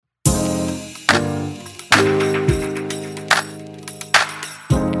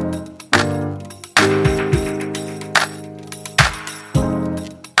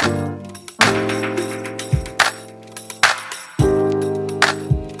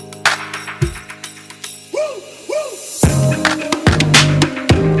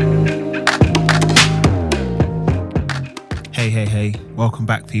Welcome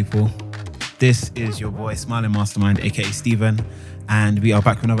back, people. This is your boy, Smiling Mastermind, aka Stephen, and we are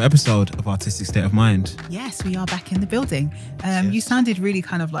back with another episode of Artistic State of Mind. Yes, we are back in the building. Yes. You sounded really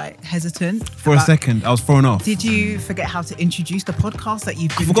kind of like hesitant. For a second, I was thrown off. Did you forget how to introduce the podcast that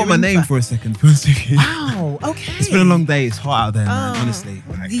you've been I forgot my doing name for a second. Wow, okay. It's been a long day. It's hot out there, man, honestly.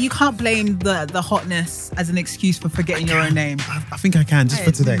 You can't blame the hotness as an excuse for forgetting your own name. I think I can, just for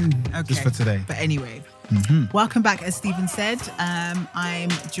today. Okay. Just for today. But anyway, welcome back, as Stephen said. I'm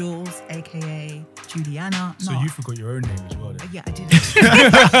Jules, aka Juliana. So you forgot your own name as well then? Yeah, I did.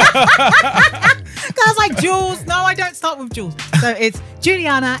 I was like, Jules. No, I don't start with Jules. So it's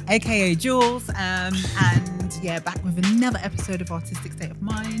Juliana, aka Jules. And yeah, back with another episode of Artistic State of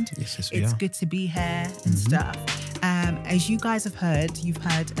Mind. Yes, It's good to be here and stuff. As you guys have heard, you've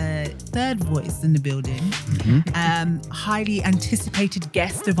heard a third voice in the building. Highly anticipated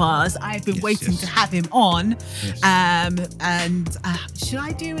guest of ours. I've been waiting to have him on. Yes. Should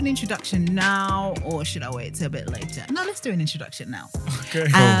I do an introduction now or should I wait till a bit later? No, let's do an introduction now. Okay.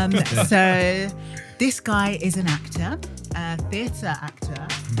 So this guy is an actor, a theatre actor,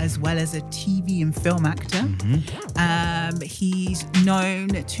 as well as a TV and film actor. He's known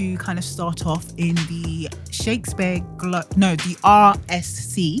to kind of start off in the the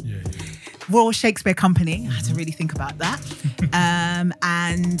RSC. Royal Shakespeare Company. I had to really think about that.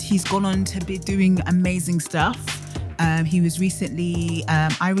 And he's gone on to be doing amazing stuff. He was recently,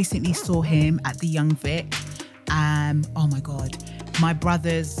 I recently saw him at the Young Vic. Oh my God, my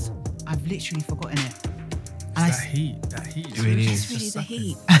brothers, I've literally forgotten it. That heat. It really is. It's really the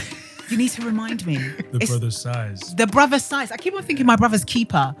heat. You need to remind me. The Brother's Size. The Brother's Size. I keep on thinking My Brother's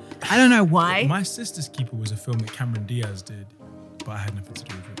Keeper. I don't know why. My Sister's Keeper was a film that Cameron Diaz did, but I had nothing to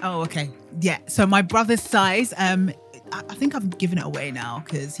do with it. Oh, okay. Yeah. So My Brother's Size, I think I've given it away now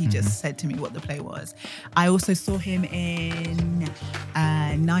because he just said to me what the play was. I also saw him in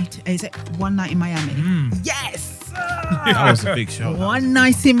One Night in Miami? Yes! That was a big show. One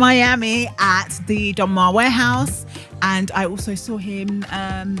Night in Miami at the Don Mar Warehouse. And I also saw him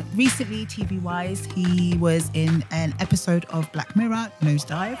recently, TV-wise. He was in an episode of Black Mirror,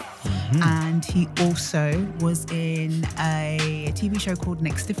 Nosedive. And he also was in a TV show called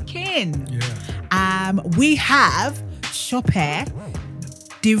Next of Kin. Yeah. We have Chopper.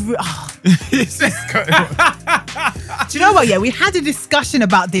 Do you know what? Yeah, we had a discussion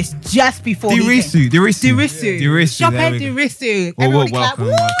about this just before. Dirisu. Chopper Dirisu.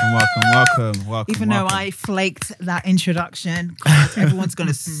 Welcome. Even though I flaked that introduction, God, everyone's going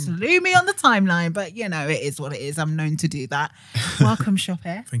to slew me on the timeline. But, you know, it is what it is. I'm known to do that. Welcome,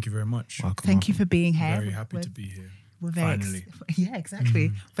 Chopper. Thank you very much. Thank you for being here. Very happy to be here. We're very Finally. yeah,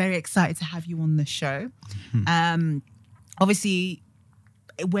 exactly. Very excited to have you on the show. Obviously,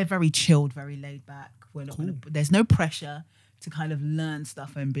 we're very chilled, very laid back. We're not there's no pressure to kind of learn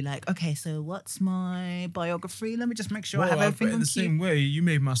stuff and be like, okay, so what's my biography? Let me just make sure I have everything on the cue. same way, you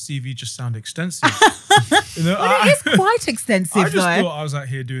made my CV just sound extensive. You know, Well, it is quite extensive, I just though. thought I was out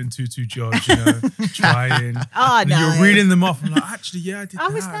here doing tutu jobs, you know, trying. Oh, And no. you're reading them off. I'm like, actually, yeah, I did I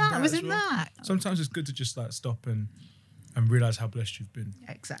that. was and that. I was as in well. that. Sometimes it's good to just like stop and realize how blessed you've been.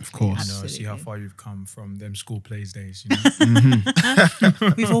 Exactly. Of course. You know, see how absolutely. far you've come from them school plays days, you know.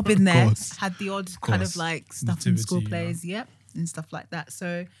 We've all been there. course. Had the odd kind of like stuff in Nativity, school you know. plays. Yep. And stuff like that.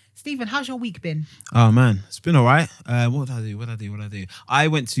 So, Stephen, how's your week been? Oh man, it's been all right. What did I do? I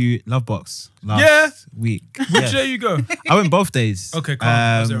went to Lovebox last week. Which day you go? I went both days. Okay, cool.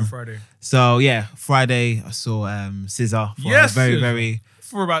 I was there on Friday. So yeah, Friday I saw SZA for Yes, a SZA. very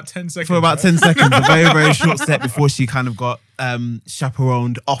For about 10 seconds. for about 10 seconds, a very short set before she kind of got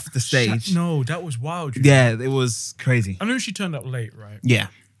chaperoned off the stage. No, that was wild. Yeah, it was crazy. I know she turned up late, right? Yeah.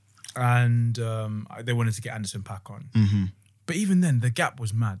 And they wanted to get Anderson .Paak on. But even then, the gap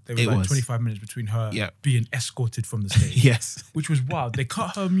was mad. There was It like was. 25 minutes between her Yeah. being escorted from the stage. Yes. Which was wild. They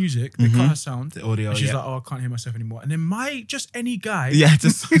cut her music, they cut her sound. The audio, And she's yeah. like, oh, I can't hear myself anymore. And then any guy Yeah,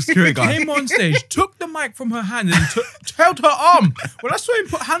 just security guard. came on stage, took the mic from her hand and held her arm. When I saw him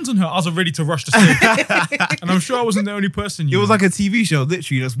put hands on her, I was ready to rush the stage. And I'm sure I wasn't the only person. It was like a TV show,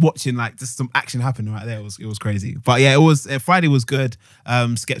 literally just watching like just some action happen right there. It was crazy. But yeah, it was Friday was good.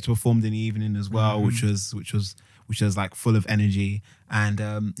 Skepta performed in the evening as well, which was like full of energy. And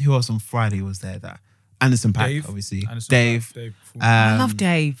who else on Friday was there? That Anderson .Paak, Dave, obviously. Anderson Dave. .Paak, Dave. I love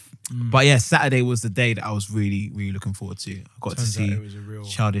Dave. But yeah, Saturday was the day that I was really looking forward to. I got Turns to out see it was a real-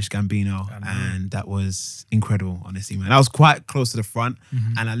 Childish Gambino, and that was incredible, honestly, man. I was quite close to the front,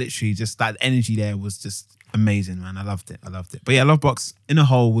 and I literally just, that energy there was just amazing, man. I loved it. But yeah, Lovebox in a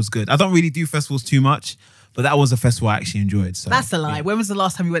whole was good. I don't really do festivals too much, But that was a festival I actually enjoyed. So That's a lie. yeah. When was the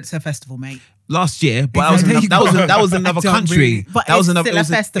last time you went to a festival, mate? Last year, but Exactly. that was another I don't country. really- but that was it's another. still a It was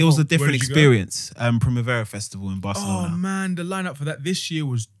a festival. different Where did you go? experience. Primavera Festival in Oh Barcelona. man, the lineup for that this year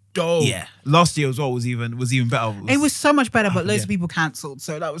was dope. Yeah, last year as well was even better. It was so much better, but loads yeah. of people cancelled,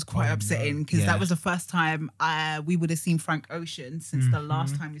 so that was quite Oh, upsetting because Yeah. that was the first time we would have seen Frank Ocean since the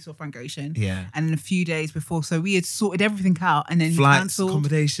last time we saw Frank Ocean. Yeah. And then a few days before, so we had sorted everything out, and then he flights, cancelled,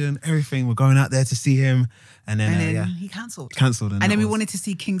 accommodation, everything. We're going out there to see him, and then, and then yeah, he cancelled. cancelled. And that then we was- wanted to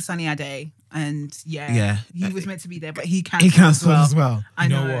see King Sunny Ade, and Yeah. he was meant to be there, but he He cancelled. cancelled as well. I You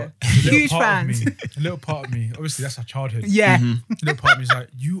know. know what? A little Huge part fans. of me, a little part of me. Obviously, that's our childhood. Yeah. Mm-hmm. A little part of me is like,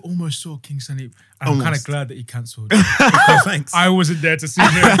 you almost saw King Sunny. And I'm kind of Almost. glad that he cancelled. Thanks. I wasn't there to see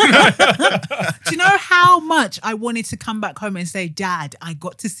him. Do you know how much I wanted to come back home and say, Dad, I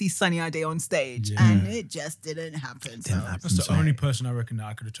got to see Sunny Ade on stage, Yeah. and it just didn't happen. So. That's the only person I reckon that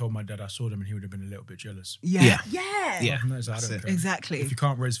I could have told my dad I saw them and he would have been a little bit jealous. Yeah. Yeah. Yeah. Yeah. No, so I That's don't it. care. Exactly. If you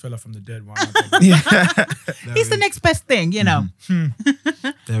can't raise fella from the dead, why not? He's the next best thing, you know.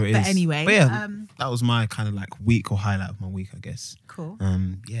 There it is. But anyway, but yeah, that was my kind of like week or highlight of my week, I guess. Cool.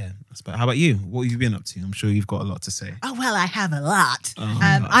 Yeah. That's about. How about you? What have you been up to? I'm sure you've got a lot to say. Oh, well, I have a lot.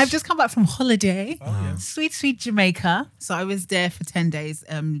 gosh. I've just come back from holiday. Oh, yeah. Sweet, sweet Jamaica. So I was there for 10 days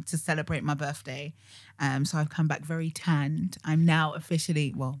to celebrate my birthday. So I've come back very tanned. I'm now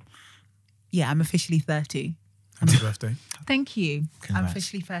officially, I'm officially 30. Happy birthday. Thank you. I'm Congrats.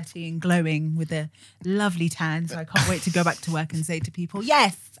 officially 30 and glowing with a lovely tan. So I can't wait to go back to work and say to people,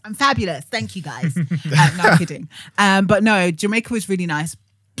 yes, I'm fabulous. Thank you, guys. No, I'm kidding. But no, Jamaica was really nice.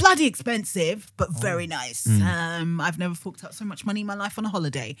 Bloody expensive, but very nice. I've never forked out so much money in my life on a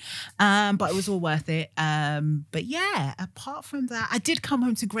holiday. But it was all worth it. But yeah, apart from that, I did come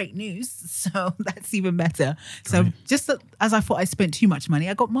home to great news. So that's even better. So just as I thought I spent too much money,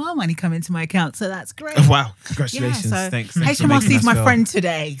 I got more money coming to my account. So that's great. Wow! Congratulations. Yeah, so Thanks for making HMRC is us my feel- friend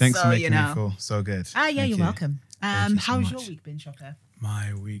today. Thanks so, for making you know. me feel so good. Yeah, Thank you're you. welcome. Thank you so How's your much. week been, Shocker?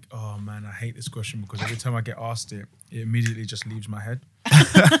 My week. Oh man, I hate this question because every time I get asked it, it immediately just leaves my head.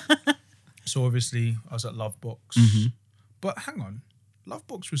 So obviously, I was at Lovebox. But hang on.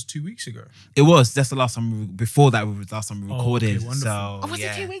 Lovebox was 2 weeks ago. It was. That's the last time. Before that, was the last time we Oh, recorded. okay, wonderful. so Oh, was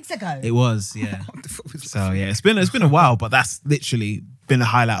yeah. it 2 weeks ago? It was. Yeah. So yeah, it's been a while, but that's literally been a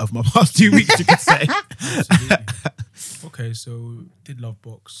highlight of my past 2 weeks. You could say. Absolutely. Okay, so did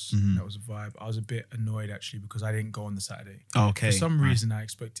Lovebox. That was a vibe. I was a bit annoyed actually because I didn't go on the Saturday. Okay. For some right. reason, I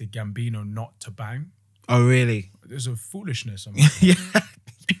expected Gambino not to bang. Oh really? There's a foolishness. Yeah.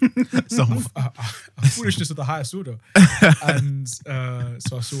 So A foolishness of the highest order. And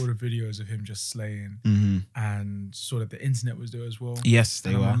so I saw the videos of him just slaying and saw that the internet was there as well. yes,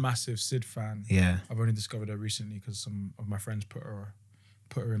 they And I'm were. a massive Sid fan. Yeah. I've only discovered her recently because some of my friends put her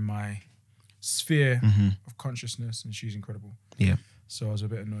in my sphere of consciousness and she's incredible. Yeah. So I was a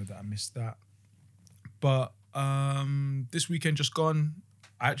bit annoyed that I missed that. But this weekend just gone,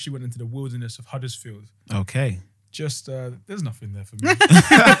 I actually went into the wilderness of Huddersfield. Okay. Just there's nothing there for me.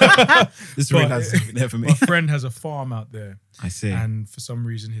 This But really has been there for me. My friend has a farm out there. I see. And for some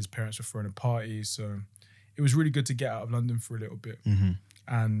reason, his parents were throwing a party. So it was really good to get out of London for a little bit.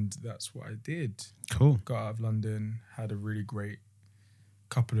 And that's what I did. Cool. Got out of London, had a really great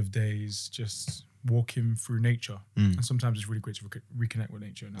couple of days just walking through nature. And sometimes it's really great to reconnect with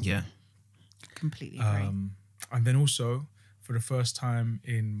nature. And Yeah. Completely agree. and then also, for the first time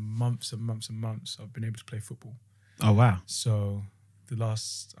in months and months and months, I've been able to play football. Oh wow. So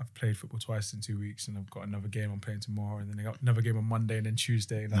I've played football twice in 2 weeks and I've got another game I'm playing tomorrow and then I got another game on Monday and then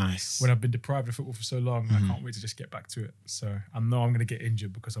Tuesday. And Nice. when I've been deprived of football for so long, I can't wait to just get back to it. So I know I'm going to get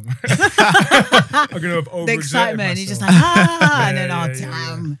injured because I'm, I'm going to have overexerted The excitement, myself. you're just like, and then, Yeah, oh, yeah, yeah.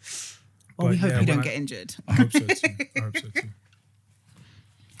 damn. Well, But we hope yeah, you don't when get injured. I hope so too. I hope so too.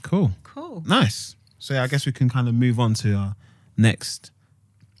 Cool. Cool. Nice. So yeah, I guess we can kind of move on to our next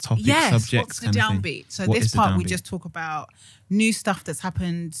topic, Yes, subject. what's the kind of thing. downbeat? So What this is the part we downbeat? just talk about new stuff that's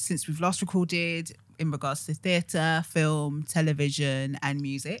happened since we've last recorded in regards to theatre, film, television, and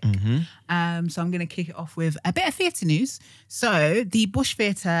music. Mm-hmm. So I'm going to kick it off with a bit of theatre news. So the Bush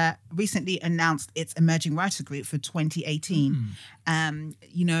Theatre recently announced its Emerging Writer Group for 2018.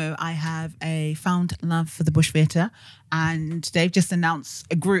 You know, I have a found love for the Bush Theatre, and they've just announced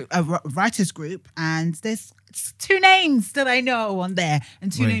a writers group, and there's 2 names that I know on there,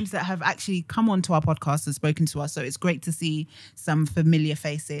 and 2 Right. names that have actually come onto our podcast and spoken to us. So it's great to see some familiar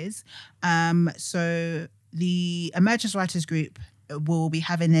faces. So the Emergence Writers Group will be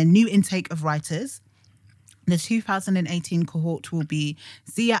having a new intake of writers. The 2018 cohort will be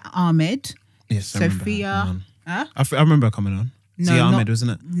Zia Ahmed, Yes, I remember her Sophia. coming on. Huh? I remember her coming on. Zia Ahmed,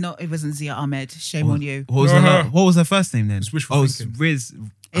 wasn't it? No, it wasn't Zia Ahmed. Shame on you. What was her first name then? It's wishful it's thinking. Riz.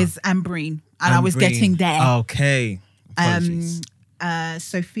 It's Ambreen, and I was getting there. Okay. Apologies.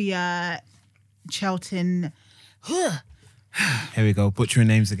 Sophia Chelton. Here we go. Butchering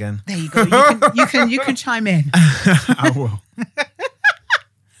names again. There you go. You can chime in. I will.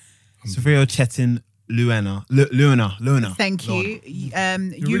 Sophia Chetin Luna. Thank Lord. you.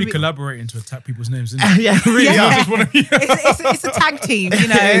 You're really collaborating to attack people's names, isn't it? Yeah, really. Yeah. I just wanna- It's a tag team, you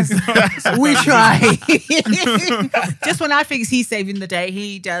know. We try. Just when I think he's saving the day,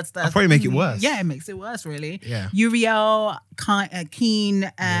 he does that. I'll probably make it worse. Yeah, it makes it worse, really. Yeah. Uriel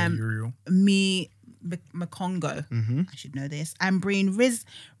Keen, Uriel. me Makongo. I should know this. Ambreen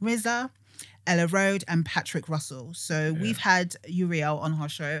Rizza, Ella Road, and Patrick Russell. So we've had Uriel on our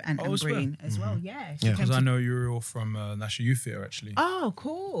show and Ambreen as well. Yeah. She came Because to- I know Uriel from National Youth Theatre, actually. Oh,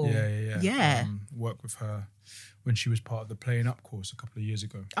 cool. Yeah. Worked with her when she was part of the Playing Up course a couple of years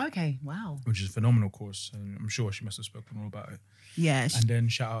ago, Okay. Wow. which is a phenomenal course. And I'm sure she must have spoken all about it. Yeah. And then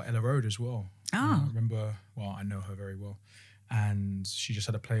shout out Ella Road as well. Oh. I know her very well. And she just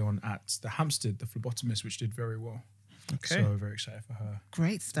had a play on at the Hampstead, the Phlebotomist, which did very well. Okay. So very excited for her.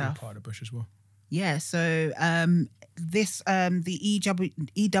 Great to be stuff. part of the Bush as well. Yeah, so the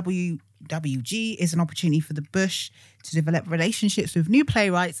EWG is an opportunity for the Bush to develop relationships with new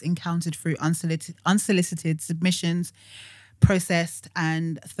playwrights encountered through unsolicited submissions, processed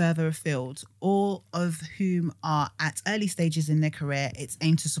and further afield, all of whom are at early stages in their career. It's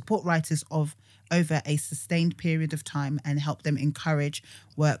aimed to support writers of over a sustained period of time and help them encourage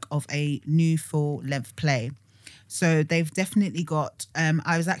work of a new full-length play. So they've definitely got,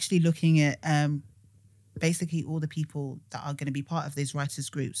 I was actually looking at basically all the people that are going to be part of these writers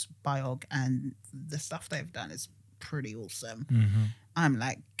groups, Biog, and the stuff they've done is pretty awesome. I'm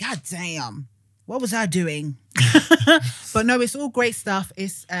like, God damn, what was I doing? But no, it's all great stuff.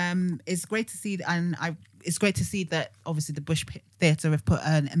 It's great to see, it's great to see that obviously the Bush Theatre have put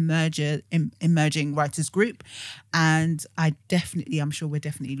an emerging writers group, and I'm sure we're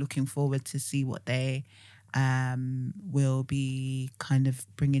definitely looking forward to see what they will be kind of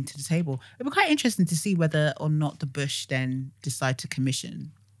bringing to the table. It'll be quite interesting to see whether or not the Bush then decide to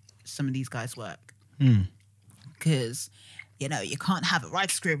commission some of these guys' work. Because, you know, you can't have a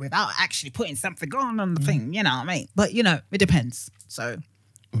writer's group without actually putting something on the thing, you know what I mean? But, you know, it depends. So,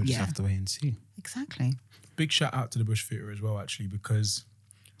 We'll just have to wait and see. Exactly. Big shout out to the Bush Theatre as well, actually, because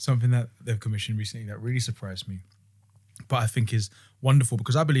something that they've commissioned recently that really surprised me, but I think is wonderful,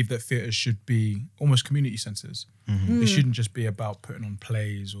 because I believe that theatres should be almost community centres. It shouldn't just be about putting on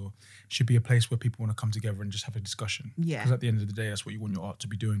plays, or it should be a place where people want to come together and just have a discussion. Yeah. Because at the end of the day, that's what you want your art to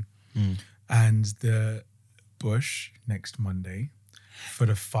be doing. And the Bush next Monday for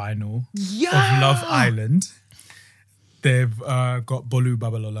the final of Love Island, they've got Bolu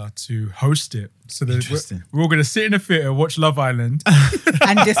Babalola to host it. So Interesting. we're all going to sit in a theatre, watch Love Island.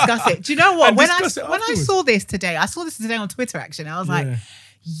 And discuss it. Do you know what? And When I discuss it afterwards. saw this today, on Twitter actually, and I was like, Yeah.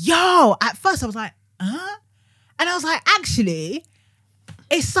 yo, at first I was like, huh? And I was like, actually,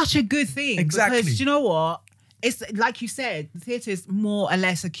 it's such a good thing. Exactly. Because do you know what? It's like you said, the theatre is more or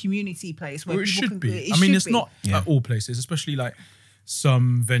less a community place where Well, it people should can be. it I mean, should it's be. not at all places, especially like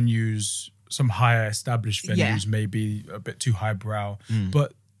some venues, some higher established venues Yeah. may be a bit too highbrow,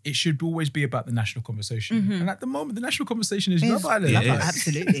 but it should always be about the national conversation. And at the moment, the national conversation is Love Island. It is.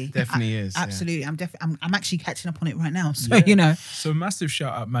 Absolutely. Definitely is, yeah. Absolutely. I'm actually catching up on it right now. So, you know. So massive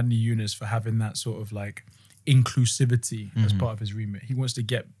shout out Madney Yunus for having that sort of like inclusivity as part of his remit. He wants to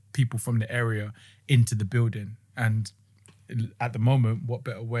get people from the area into the building, and at the moment, what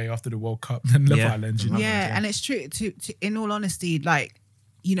better way after the World Cup than Love Yeah. Island? You know? Yeah, and it's true. To in all honesty, like,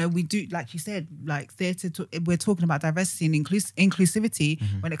 you know, we do, like you said, like theatre. We're talking about diversity and inclusivity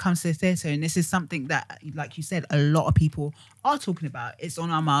when it comes to the theatre, and this is something that, like you said, a lot of people are talking about. It's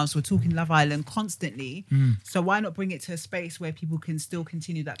on our mouths. We're talking Love Island constantly. So why not bring it to a space where people can still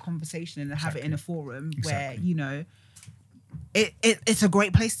continue that conversation and have it in a forum where, you know, it's a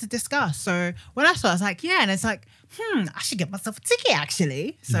great place to discuss. So when I saw it, I was like, yeah, and it's like, I should get myself a ticket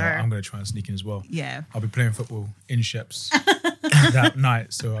actually. So No, I'm going to try and sneak in as well. yeah. I'll be playing football in Sheps that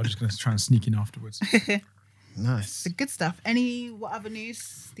night, so I'm just going to try and sneak in afterwards. Nice. The good stuff. What other news,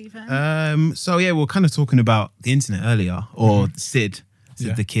 Stephen? So yeah, we were kind of talking about the internet earlier, or Sid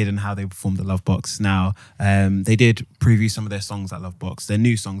Yeah. the Kid, and how they performed at Lovebox. Now, they did preview some of their songs at Lovebox, their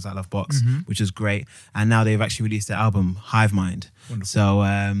new songs at Lovebox, which is great. And now they've actually released their album Hive Mind. Wonderful. So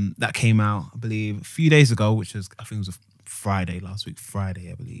that came out, I believe, a few days ago, which was, I think it was last week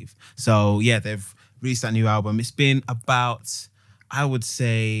Friday, I believe. So yeah, they've released that new album. It's been about, I would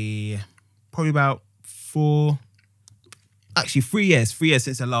say, probably about actually 3 years. 3 years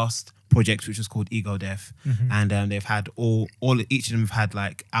since the last project, which was called Ego Death, and they've had each of them have had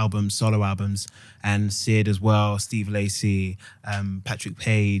like albums, solo albums, and Sid as well, Steve Lacy, Patrick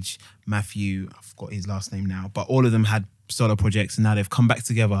Page, Matthew, I forgot his last name now, but all of them had solo projects, and now they've come back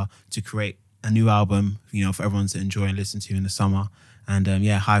together to create a new album, you know, for everyone to enjoy and listen to in the summer. And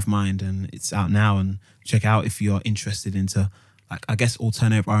Hive Mind, and it's out now, and check out if you're interested into, like, I guess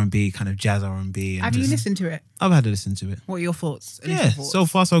alternative R&B, kind of jazz R&B. Have you listened to it? I've had to listen to it. What are your thoughts? Yeah, so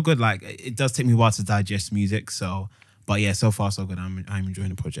far so good. Like, it does take me a while to digest music, but yeah, so far so good. I'm enjoying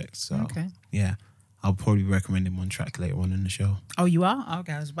the project. So Okay. yeah, I'll probably recommend him one track later on in the show. Oh, you are?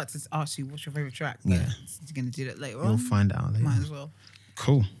 Okay, I was about to ask you what's your favorite track. But Yeah. you're going to do that later on. You'll find out later. Might as well.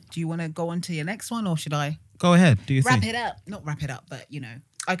 Cool. Do you want to go on to your next one, or should I Go ahead, do your wrap thing. it up? Not wrap it up, but you know.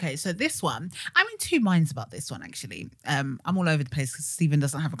 Okay, so this one, I'm in two minds about this one actually. I'm all over the place because Stephen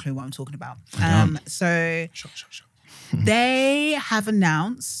doesn't have a clue what I'm talking about. So Shut. they have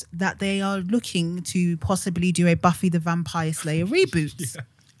announced that they are looking to possibly do a Buffy the Vampire Slayer reboot.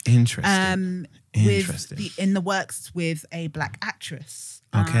 Interesting. Interesting. In the works with a black actress.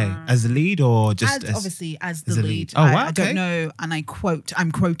 Okay, as the lead or just Obviously as the as a lead. lead? Oh, wow, I don't okay. know, and I'm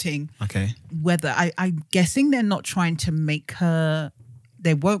quoting Okay. whether I'm guessing they're not trying to make her.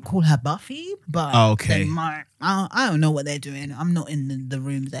 They won't call her Buffy, but Oh, okay. they might. I don't know what they're doing. I'm not in the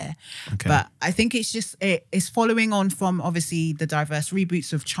room there, Okay. but I think it's just it's following on from obviously the diverse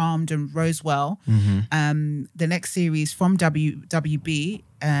reboots of Charmed and Roswell. The next series from WB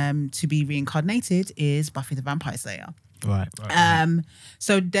to be reincarnated is Buffy the Vampire Slayer. Right.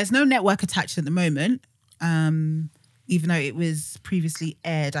 So there's no network attached at the moment, even though it was previously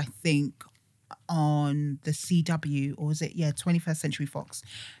aired, I think, on the CW, or was it 21st Century Fox.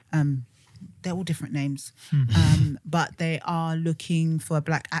 They're all different names, but they are looking for a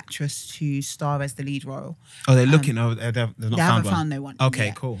black actress to star as the lead role. Oh, they're looking. They've not They found haven't one. found no one. Okay,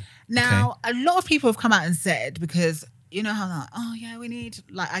 Yeah. cool. Now, a lot of people have come out and said, because you know how like, oh yeah, we need,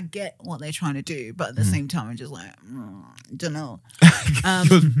 like, I get what they're trying to do, but at the same time, I'm just like, don't know.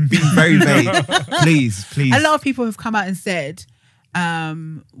 You're being very vague. Please. A lot of people have come out and said,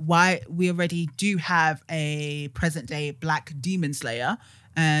 why we already do have a present day black demon slayer.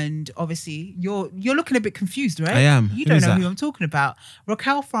 And obviously you're looking a bit confused, right? I am. You Who don't is know that? who I'm talking about.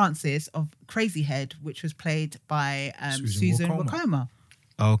 Raquel Francis of Crazy Head, which was played by Susan Wokoma.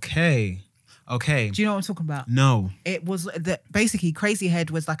 Okay. Do you know what I'm talking about? No. It was basically Crazy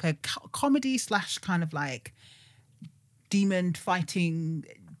Head was like a comedy / kind of like demon fighting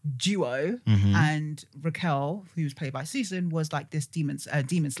duo, and Raquel, who was played by Susan, was like this demon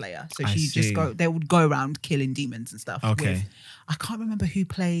slayer. So they would go around killing demons and stuff. Okay. I can't remember who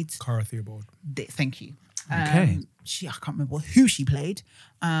played. Cara Theobald. Thank you. Okay. I can't remember who she played.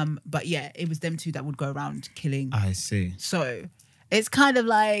 But yeah, it was them two that would go around killing. I see. So it's kind of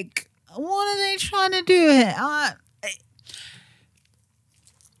like, what are they trying to do here?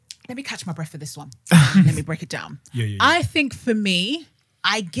 Let me catch my breath for this one. Let me break it down. Yeah. I think for me,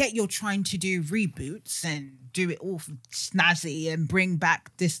 I get you're trying to do reboots and do it all snazzy and bring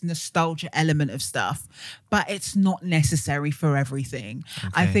back this nostalgia element of stuff, but it's not necessary for everything.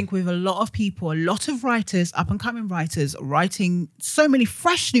 I Okay. think with a lot of people, a lot of writers, up and coming writers, writing so many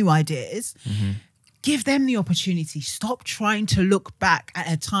fresh new ideas, give them the opportunity. Stop trying to look back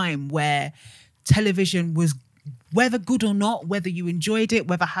at a time where television was, whether good or not, whether you enjoyed it,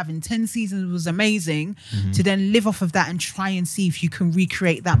 whether having 10 seasons was amazing, to then live off of that and try and see if you can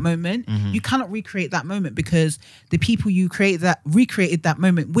recreate that moment. You cannot recreate that moment because the people you recreated that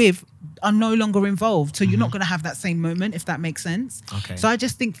moment with are no longer involved. So you're not going to have that same moment, if that makes sense. Okay. So I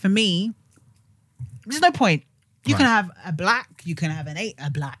just think for me, there's no point. You can have a black, you can have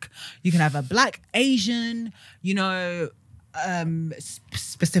you can have a black Asian,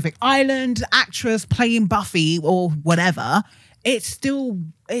 specific island actress playing Buffy or whatever.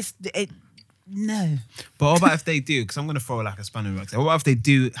 No. But what about if they do? Because I'm going to throw like a spanner in the works. What about if they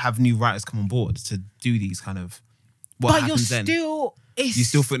do have new writers come on board to do these kind of? What happens then? You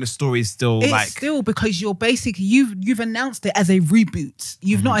still think the story is still It's like? still because you're basically you've announced it as a reboot.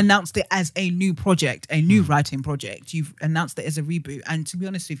 You've not announced it as a new project, a new writing project. You've announced it as a reboot. And to be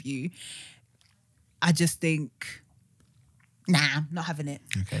honest with you, I just think, nah, not having it.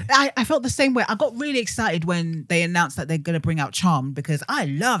 Okay. I felt the same way. I got really excited when they announced that they're going to bring out Charmed because I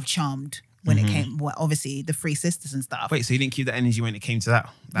love Charmed when it came. Well, obviously the Three Sisters and stuff. Wait, so you didn't keep that energy when it came to that?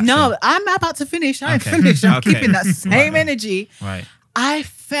 No, show? I'm about to finish. I ain't Okay. finished. I'm Okay. keeping that same energy. Right. I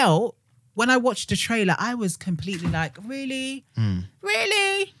felt when I watched the trailer, I was completely like, really?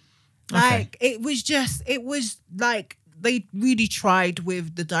 Really? Like, it was like they really tried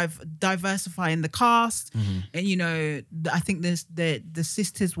with the diversifying the cast, and I think the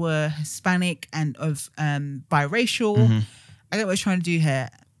sisters were Hispanic and of biracial. I get what we're trying to do here,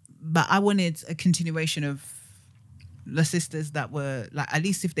 but I wanted a continuation of the sisters that were like, at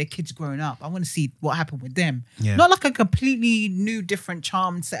least if their kids growing up, I want to see what happened with them. Yeah. Not like a completely new, different,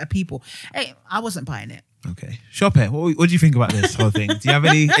 charmed set of people. Hey, I wasn't buying it. Okay, Shope, what do you think about this whole thing? Do you have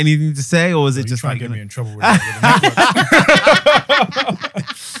anything to say, or is it just trying like to get me in trouble with that?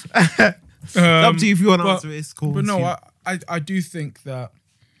 up to you if you want to answer it? It's cool. But no, I do think that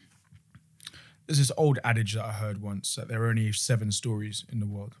there's this old adage that I heard once that there are only 7 stories in the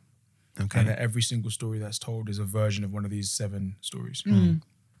world. Okay. And that every single story that's told is a version of one of these 7 stories.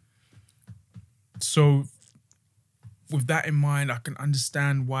 So with that in mind, I can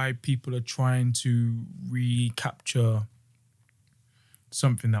understand why people are trying to recapture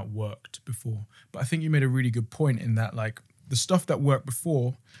something that worked before. But I think you made a really good point in that, like, the stuff that worked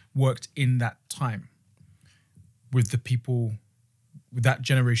before worked in that time with the people, with that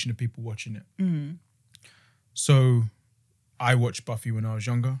generation of people watching it. So I watched Buffy when I was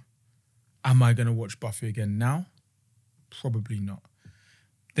younger. Am I going to watch Buffy again now? Probably not.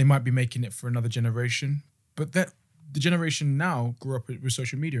 They might be making it for another generation, but that the generation now grew up with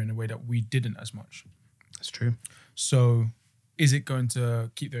social media in a way that we didn't as much. That's true. So is it going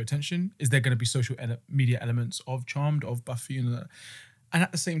to keep their attention? Is there going to be social media elements of Charmed, of Buffy? And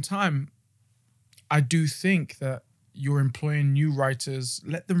at the same time, I do think that you're employing new writers.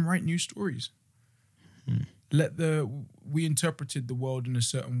 Let them write new stories. We interpreted the world in a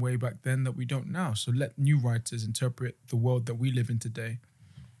certain way back then that we don't now. So let new writers interpret the world that we live in today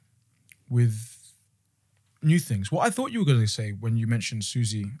with new things. What I thought you were going to say when you mentioned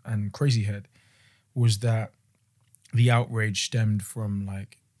Susie and Crazy Head was that the outrage stemmed from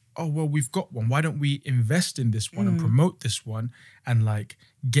like, oh, well, we've got one. Why don't we invest in this one and promote this one and like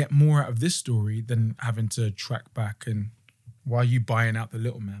get more out of this story than having to track back, and why are you buying out the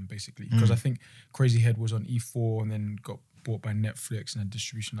little man, basically? Because I think Crazy Head was on E4 and then got bought by Netflix and a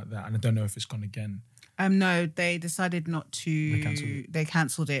distribution like that. And I don't know if it's gone again. No, they decided not to. They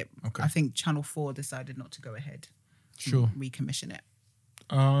cancelled it. Okay. I think Channel 4 decided not to go ahead. Sure. Recommission it.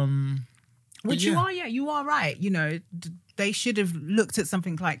 Which you are right. They should have looked at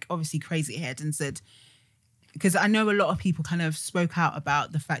something like obviously Crazy Head and said, because I know a lot of people kind of spoke out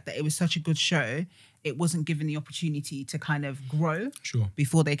about the fact that it was such a good show, it wasn't given the opportunity to kind of grow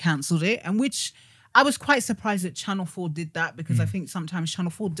before they cancelled it. And which I was quite surprised that Channel 4 did that, because I think sometimes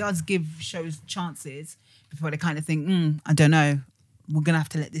Channel 4 does give shows chances before they kind of think, I don't know, we're going to have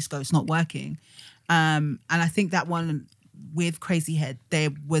to let this go. It's not working. And I think that one with Crazy Head, there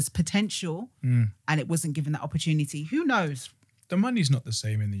was potential and it wasn't given that opportunity. Who knows? The money's not the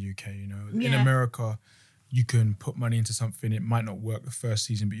same in the UK, In America, you can put money into something. It might not work the first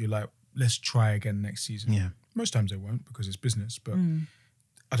season, but you're like, let's try again next season. Yeah. Most times they won't because it's business, but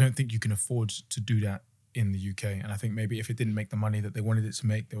I don't think you can afford to do that in the UK. And I think maybe if it didn't make the money that they wanted it to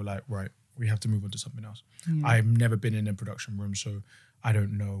make, they were like, right, we have to move on to something else. I've never been in a production room, so I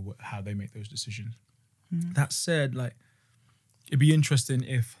don't know how they make those decisions. That said, like, it'd be interesting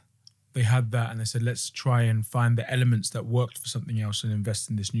if they had that and they said, let's try and find the elements that worked for something else and invest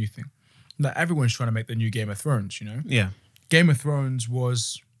in this new thing. Like, everyone's trying to make the new Game of Thrones, Yeah. Game of Thrones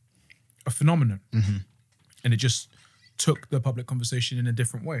was a phenomenon. And it just took the public conversation in a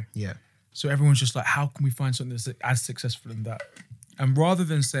different way. Yeah. So everyone's just like, how can we find something that's as successful in that? And rather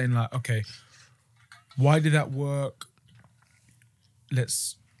than saying like, okay, why did that work?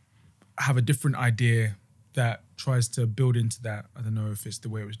 Let's have a different idea that tries to build into that. I don't know if it's the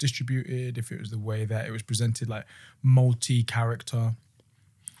way it was distributed, if it was the way that it was presented, like multi-character,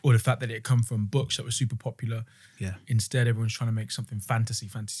 or the fact that it had come from books that were super popular. Yeah. Instead, everyone's trying to make something fantasy.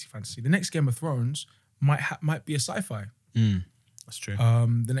 The next Game of Thrones might be a sci-fi. That's true.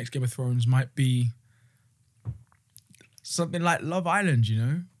 The next Game of Thrones might be something like Love Island,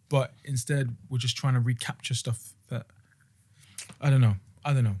 But instead, we're just trying to recapture stuff that I don't know.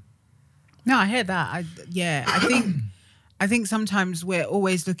 No, I hear that. I think sometimes we're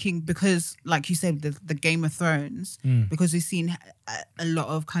always looking, because, like you said, the Game of Thrones, because we've seen a lot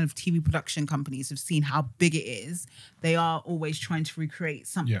of kind of TV production companies have seen how big it is. They are always trying to recreate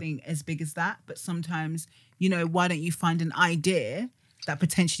something as big as that. But sometimes, why don't you find an idea that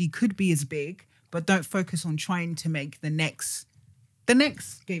potentially could be as big, but don't focus on trying to make the next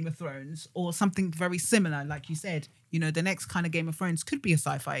Game of Thrones or something very similar, like you said. The next kind of Game of Thrones could be a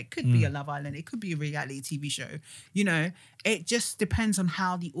sci-fi, it could be a Love Island, it could be a reality TV show. It just depends on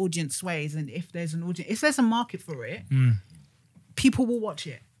how the audience sways, and if there's an audience, if there's a market for it, people will watch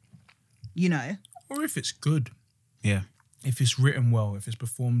it. Or if it's good. Yeah. if it's written well, if it's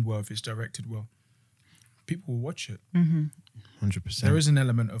performed well, if it's directed well, people will watch it. 100%. There is an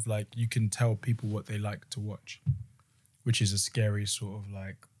element of like, you can tell people what they like to watch, which is a scary sort of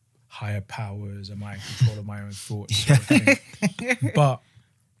like higher powers, am I in control of my own thoughts sort of thing. But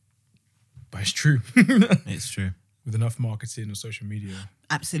it's true. It's true. With enough marketing or social media,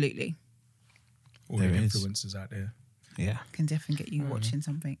 Absolutely. all There the is. influencers out there. Yeah. Can definitely get you watching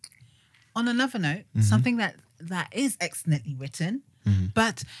something. On another note, something that is excellently written,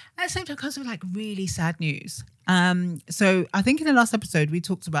 but at the same time comes with like really sad news. So I think in the last episode we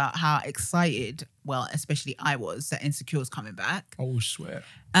talked about how excited, well, especially I was, that Insecure is coming back. Oh, swear.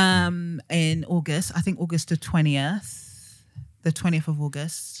 In August, I think August the 20th of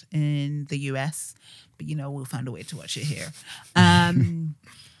August in the US. But you know, we'll find a way to watch it here.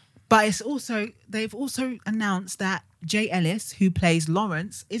 But they've also announced that Jay Ellis, who plays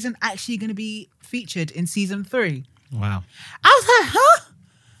Lawrence, isn't actually going to be featured in season 3. Wow. I was like, huh?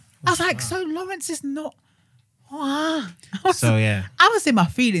 I was like, so Lawrence is not. Wow. So yeah. I was in my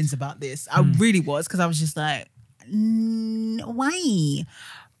feelings about this. I really was, because I was just like, why?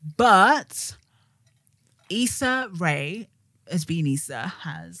 But Issa Rae, as being Issa,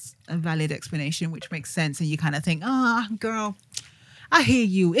 has a valid explanation, which makes sense. And you kind of think, girl, I hear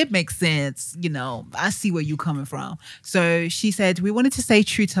you. It makes sense. You know, I see where you're coming from. So she said, we wanted to stay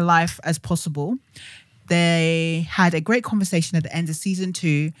true to life as possible. They had a great conversation at the end of season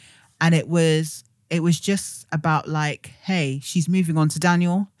 2. And it was just about like, hey, she's moving on to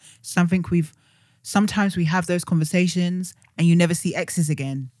Daniel. Sometimes we have those conversations and you never see exes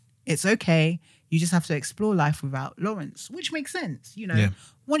again. It's okay. You just have to explore life without Lawrence, which makes sense. You know, Yeah.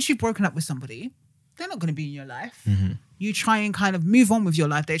 Once you've broken up with somebody, they're not going to be in your life. You try and kind of move on with your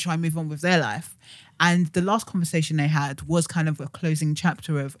life. They try and move on with their life. And the last conversation they had was kind of a closing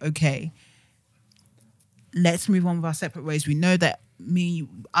chapter of, okay, let's move on with our separate ways. We know that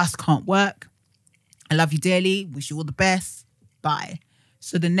us can't work. I love you dearly. Wish you all the best. Bye.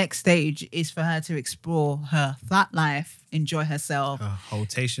 So the next stage is for her to explore her flat life, enjoy herself.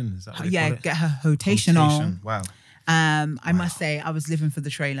 Hotation, is that what they Yeah, call it? get her hotation on. Wow. I must say, I was living for the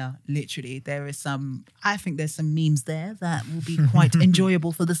trailer. Literally, I think there's some memes there that will be quite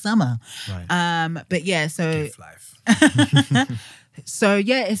enjoyable for the summer. Right. But yeah, so Live life. so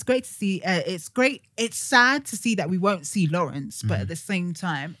yeah, it's great to see. It's great. It's sad to see that we won't see Lawrence, but at the same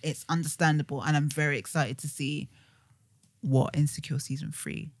time, it's understandable, and I'm very excited to see what Insecure season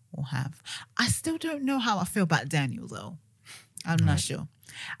 3 will have. I still don't know how I feel about Daniel though. I'm not sure.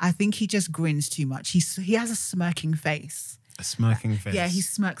 I think he just grins too much. He has a smirking face. A smirking face. Yeah, he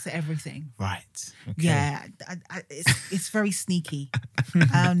smirks at everything. Right. Okay. Yeah, it's very sneaky.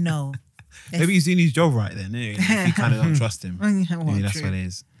 I don't know. Maybe he's doing his job right then. If you kind of don't trust him. Well, Maybe that's true. what it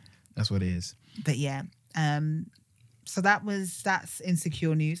is. That's what it is. But yeah, so that's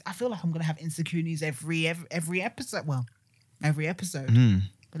Insecure news. I feel like I'm gonna have Insecure news every episode. Well, every episode.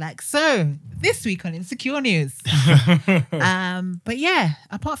 But like, so this week on Insecure news. But yeah,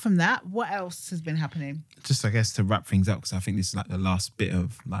 apart from that, what else has been happening? Just, I guess, to wrap things up, because I think this is like the last bit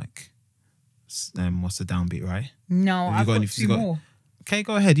of like, what's the downbeat, right? No, Have you I've got got any- two you got- more. Okay,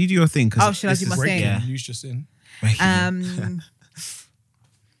 go ahead. You do your thing. 'Cause Oh, should I this do my is- thing? Yeah. News just in.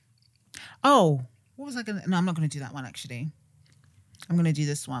 Oh, what was I gonna? No, I'm not gonna do that one actually. I'm gonna do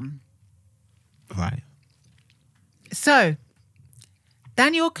this one. Right. So,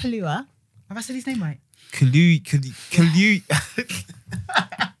 Daniel Kaluuya. Have I said his name right? Kalu.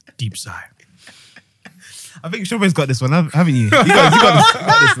 Deep sigh. I think Shoba's got this one, haven't you? You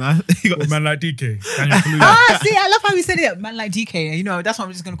got this now. You got Well, this. man like DK. Daniel Kaluuya. See, I love how he said it. Man like DK. You know, that's what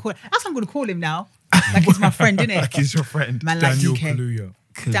I'm just gonna call. That's what I'm gonna call him now. Like he's my friend, isn't Like it? he's your friend. Man like Daniel DK. Kaluuya.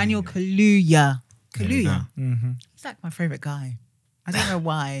 Daniel Kaluuya. There you Kaluuya. go. He's like my favorite guy. I don't know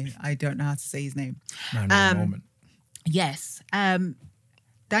why I don't know how to say his name. Man of the moment. Yes.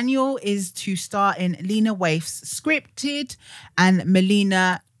 Daniel is to star in Lena Waithe's scripted and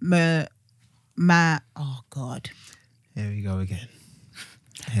Melina oh God. Here we go again.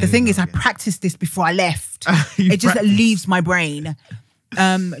 The thing is, I practiced this before I left. You It just practiced? leaves my brain.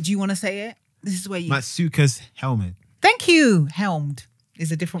 Do you want to say it? This is where you... Matsuka's helmet. Thank you. Helmed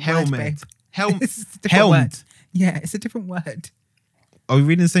is a different word, babe. It's a different word. Helmed. Yeah, it's a different word. Are we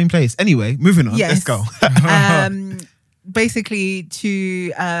reading the same place? Anyway, moving on. Yes. Let's go. Basically,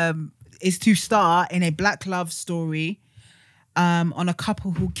 is to star in a black love story on a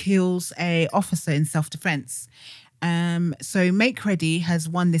couple who kills a officer in self-defense. So Make Ready has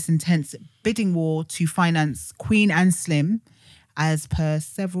won this intense bidding war to finance Queen and Slim, as per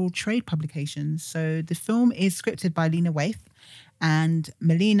several trade publications. So the film is scripted by Lena Waithe, and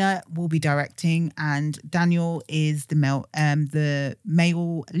Melina will be directing, and Daniel is the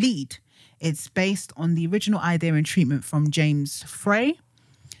male lead. It's based on the original idea and treatment from James Frey.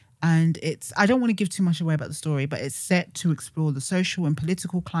 And I don't want to give too much away about the story, but it's set to explore the social and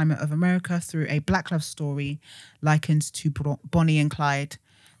political climate of America through a black love story likened to Bonnie and Clyde.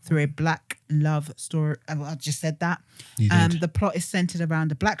 Through a black love story. I just said that. The plot is centered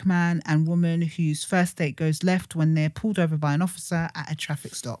around a black man and woman whose first date goes left when they're pulled over by an officer at a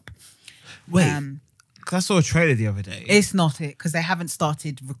traffic stop. Wait, 'cause I saw a trailer the other day. It's not it, because they haven't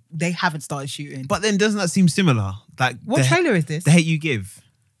started shooting. But then doesn't that seem similar? Like What trailer is this? The Hate You Give.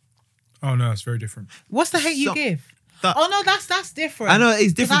 Oh no, it's very different. What's the Hate You Give? Oh no, that's different. I know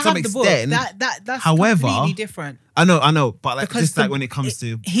it's different to some extent. That's However, completely different. I know, but like Because just like when it comes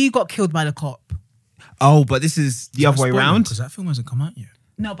to he got killed by the cop. oh, but this is the other way around. Because that film hasn't come out yet.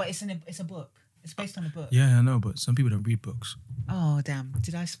 No, but it's a book. It's based on a book. Yeah, I know, but some people don't read books. Oh damn!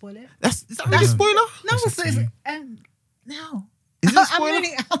 Did I spoil it? Is that really a spoiler? No, That's up to you. no. Is it a spoiler?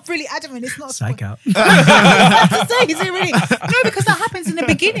 I'm really adamant. It's not a Psych spoiler. out. I have to say, is it really? No, because that happens in the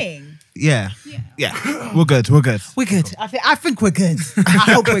beginning. Yeah. We're good. We're good. I think we're good.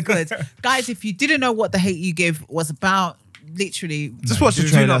 I hope we're good, guys. If you didn't know what The Hate You Give was about, literally, Just watch the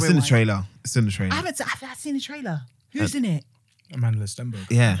trailer. It's in the trailer. It's in the trailer. I haven't seen the trailer. Who's in it? Amanda Stenberg.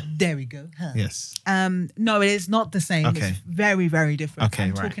 Yeah. There we go. Huh. Yes. No, it is not the same. Okay. It's very, very different. Okay,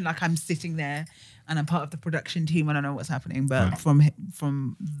 I'm right. talking like I'm sitting there and I'm part of the production team. I don't know what's happening, but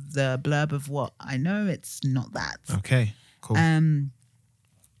from the blurb of what I know, it's not that. Okay. Cool.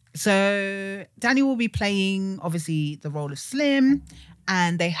 So Daniel will be playing obviously the role of Slim,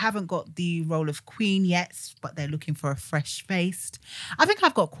 and they haven't got the role of Queen yet, but they're looking for a fresh face. I think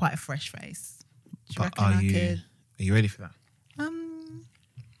I've got quite a fresh face. Do you But reckon I could? Are you ready for that?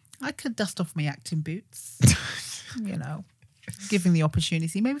 I could dust off my acting boots, given the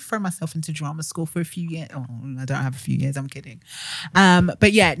opportunity. Maybe throw myself into drama school for a few years. Oh, I don't have a few years. I'm kidding.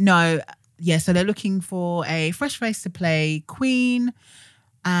 But yeah, no. Yeah, so they're looking for a fresh face to play Queen,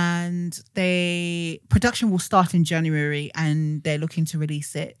 and production will start in January, and they're looking to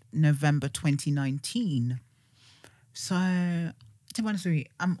release it November 2019. So, to be honest with you,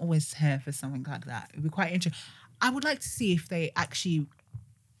 I'm always here for something like that. It'd be quite interesting. I would like to see if they actually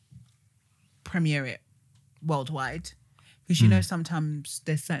premiere it worldwide, because sometimes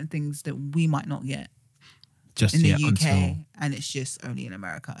there's certain things that we might not get Just in the yet, UK, and it's just only in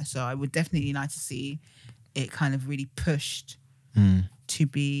America. So I would definitely like to see it kind of really pushed to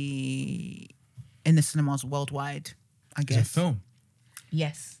be in the cinemas worldwide, I guess. It's a film.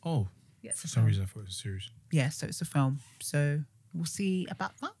 Yes. Oh. Yes. For some reason I thought it was a series. Yeah, so it's a film. So we'll see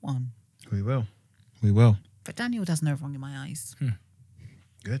about that one. We will. But Daniel does no wrong in my eyes.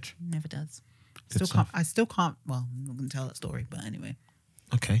 Good. Never does. Good I still can't. Well, I'm not going to tell that story, but anyway.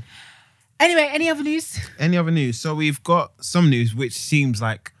 Okay. Anyway, any other news? Any other news? So we've got some news which seems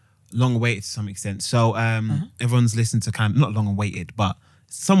like long awaited to some extent. So everyone's listened to not long awaited, but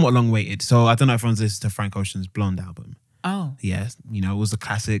somewhat long awaited. So I don't know if everyone's listened to Frank Ocean's Blonde album. Oh. Yeah, it was a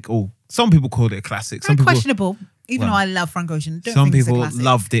classic. Oh, some people called it a classic. Some Very people, questionable. Even though I love Frank Ocean, don't some think it's a people classic.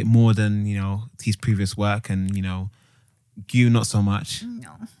 loved it more than his previous work, and you not so much.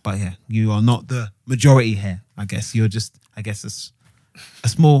 No. But yeah, you are not the majority here. I guess you're just a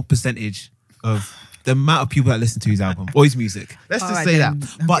small percentage of the amount of people that listen to his album or his music. Let's just say that.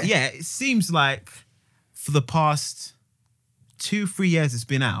 Okay. But yeah, it seems like for the past 2-3 years it's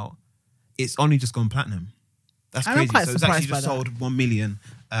been out, it's only just gone platinum. That's I'm crazy. quite So it's actually surprised just by that. sold 1 million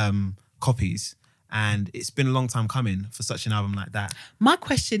copies. And it's been a long time coming for such an album like that. My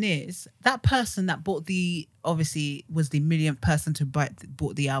question is, that person that obviously was the millionth person to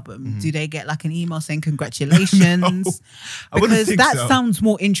bought the album, do they get like an email saying congratulations? No, I wouldn't because think that so. sounds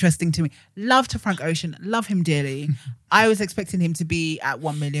more interesting to me. Love to Frank Ocean, love him dearly. I was expecting him to be at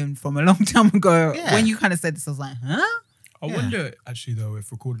 1 million from a long time ago. Yeah. When you kind of said this, I was like, huh? I wonder actually though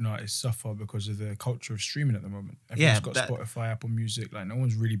if recording artists suffer because of the culture of streaming at the moment. Yeah, Everyone's got Spotify, Apple Music. Like no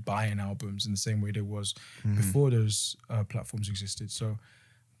one's really buying albums in the same way there was before those platforms existed. So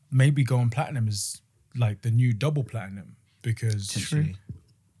maybe going platinum is like the new double platinum because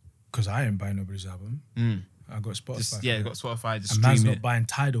I ain't buying nobody's album. I got Spotify. You got Spotify. Just And man's stream not it. buying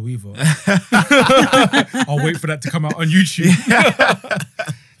Tidal either. I'll wait for that to come out on YouTube.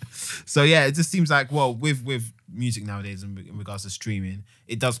 So yeah, it just seems like with music nowadays in regards to streaming,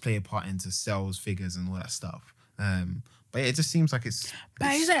 it does play a part into sales figures and all that stuff. But yeah, it just seems like it's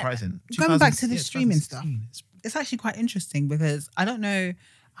surprising. Going back to the 2000 streaming stuff, 2016. it's actually quite interesting because I don't know,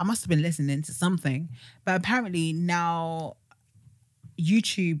 I must have been listening to something, but apparently now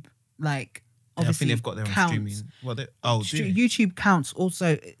YouTube, like I obviously think they've got their own counts. streaming. Well, do they? YouTube counts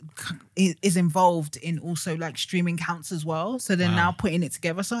also is involved in also like streaming counts as well. So they're Wow. now putting it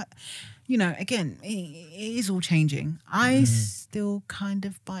together. So, again, it is all changing. I still kind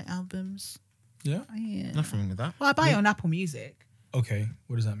of buy albums. Yeah. Yeah. Nothing wrong with that. Well, I buy it on Apple Music. Okay.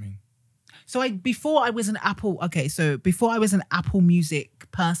 What does that mean? So before I was an Apple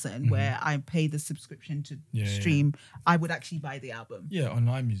Music person where I pay the subscription to Yeah, stream, I would actually buy the album. Yeah, on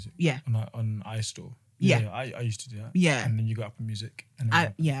iMusic. Yeah. On iStore. Yeah. I used to do that. Yeah. And then you got Apple Music. And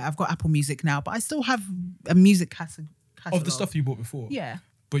then I've got Apple Music now, but I still have a music catalog. of the stuff you bought before. Yeah.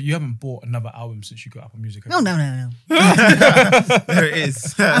 But you haven't bought another album since you got Apple Music. No. There it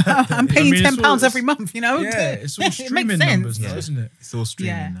is. I'm paying mean, it's £10 all- every month, Yeah, it's all It streaming makes sense. numbers now, Yeah. isn't it? It's all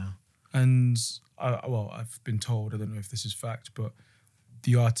streaming Yeah. now. And I've been told, I don't know if this is fact, but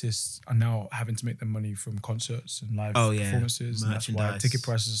the artists are now having to make their money from concerts and live Oh, yeah. performances. And that's why Merchandise. ticket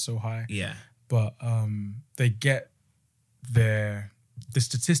prices are so high. Yeah. But they get the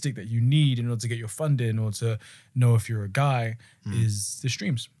statistic that you need in order to get your funding or to know if you're a guy is the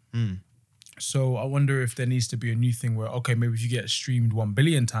streams. So I wonder if there needs to be a new thing where, okay, maybe if you get streamed 1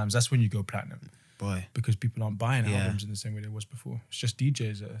 billion times, that's when you go platinum. Boy. Because people aren't buying Yeah. albums in the same way they was before. It's just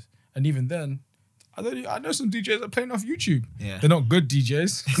DJs. And even then, I know some DJs that are playing off YouTube. Yeah. They're not good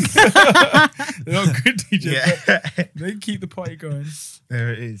DJs. They're not good DJs. Yeah. But they keep the party going.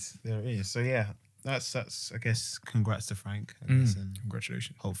 There it is. So yeah, that's I guess congrats to Frank. I guess, and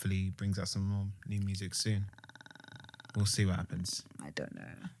Congratulations. hopefully brings out some more new music soon. We'll see what happens. I don't know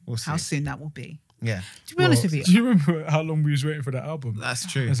We'll how see. soon that will be. Yeah, To be honest with you, Do you remember how long we was waiting for that album? that's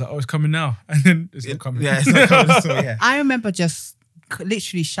true. It's like, oh, it's coming now. And then it's not coming. Yeah, it's not coming. So yeah. I remember just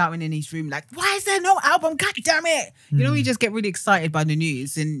literally shouting in his room like, why is there no album? God damn it. You know, you just get really excited by the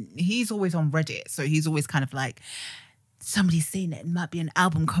news, and he's always on Reddit. So he's always kind of like, somebody's saying that it might be an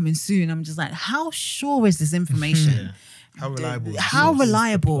album coming soon. I'm just like, how sure is this information? How reliable? is the How source?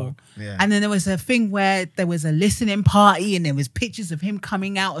 reliable? Yeah. And then there was a thing where there was a listening party and there was pictures of him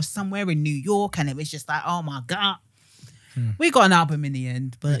coming out of somewhere in New York, and it was just like, oh my God. We got an album in the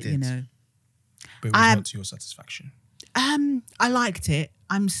end, but We did. But it was not to your satisfaction. I liked it.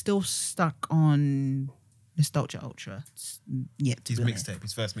 I'm still stuck on Nostalgia Ultra. It's yet to His be honest. mixtape,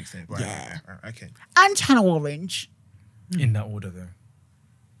 his first mixtape. Right. Yeah. Right, okay. And Channel Orange. In that order, though.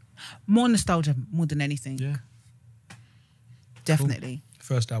 More nostalgia, more than anything. Yeah. Definitely.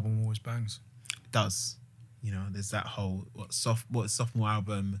 First album always bangs. Does there's that whole sophomore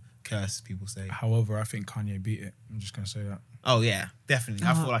album curse people say. However, I think Kanye beat it. I'm just going to say that. Oh yeah, definitely.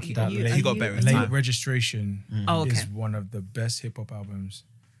 I feel like he got you- better in Late time. Registration Oh, okay. is one of the best hip hop albums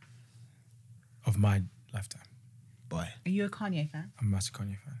of my lifetime. Boy. Are you a Kanye fan? I'm a massive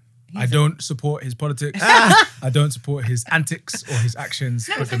Kanye fan. I don't support his politics. I don't support his antics or his actions,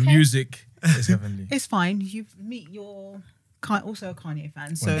 but the music is heavenly. It's fine. You're also a Kanye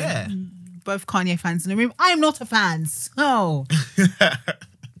fan. So Yeah. both Kanye fans in the room. I'm not a fan. So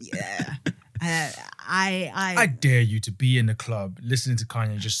yeah. I dare you to be in the club listening to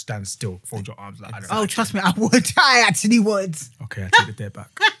Kanye, just stand still, fold your arms like I don't Oh, like trust me, I would. I actually would. it. Okay, I take the dare back.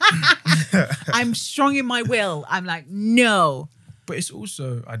 I'm strong in my will. I'm like, no. But it's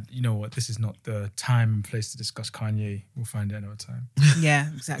also, you know what? This is not the time and place to discuss Kanye. We'll find it another time. Yeah,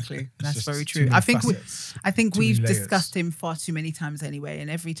 exactly. That's just very too true. many I think facets, too we've many layers. discussed him far too many times anyway, and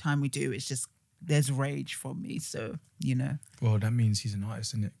every time we do, it's just there's rage from me. So Well, that means he's an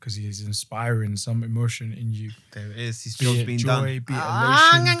artist, isn't it? Because he's inspiring some emotion in you. There it is. His Be job's it been joy, done. be it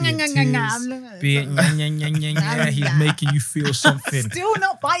Ah, elation, be it tears, be it yeah. He's making you feel something. still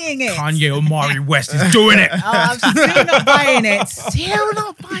not buying it. Kanye Omari West is doing it. Oh, I'm still not buying it. Still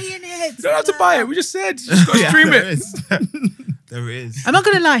not buying it. You don't have to buy it. We just said you just got to stream There it. is. There it is. I'm not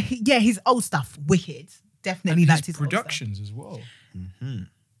gonna lie. Yeah, his old stuff, wicked. Definitely liked His his old stuff. productions as well.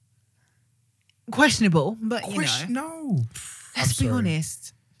 Questionable, but No. let's be sorry.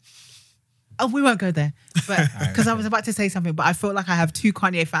 honest. Oh, we won't go there, but because I was about to say something, but I feel like I have two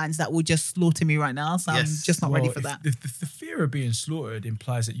Kanye fans that will just slaughter me right now, so I'm Yes. just not ready Well, for that. The fear of being slaughtered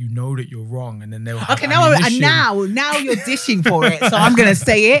implies that you know that you're wrong, and then they'll have Okay, now ammunition. now you're dishing for it, so I'm gonna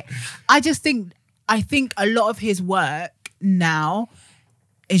say it. I think a lot of his work now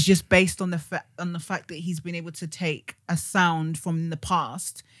is just based on the fact that he's been able to take a sound from the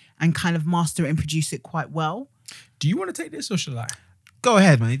past and kind of master it and produce it quite well. Do you want to take this or shall I? Go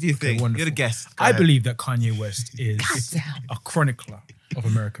ahead, man. Do you think? wonderful. You're the guest. Go I ahead. believe that Kanye West is Goddamn. a chronicler of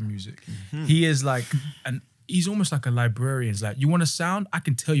American music. He is like he's almost like a librarian. It's like, you want a sound? I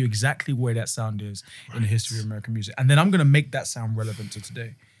can tell you exactly where that sound is in the history of American music. And then I'm going to make that sound relevant to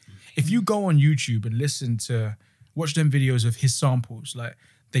today. If you go on YouTube and watch them videos of his samples, like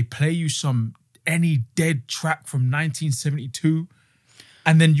they play you some any dead track from 1972.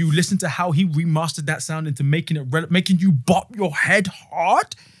 And then you listen to how he remastered that sound into making it making you bop your head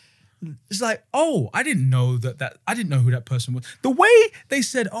hard. It's like, oh, I didn't know I didn't know who that person was. The way they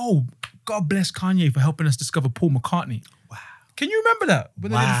said, oh, God bless Kanye for helping us discover Paul McCartney. Wow. Can you remember that?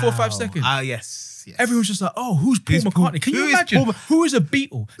 When they did 4 or 5 seconds? Yes. Everyone's just like, oh, who's Paul McCartney? Can you imagine? Who is a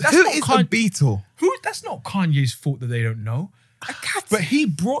Beatle? Who is a Beatle? That's not Kanye's fault that they don't know. But he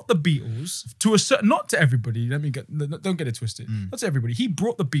brought the Beatles to a certain, not to everybody, don't get it twisted. Not to everybody. He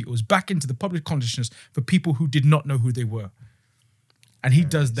brought the Beatles back into the public consciousness for people who did not know who they were. And he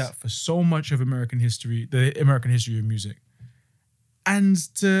does that for so much of American history, the American history of music. And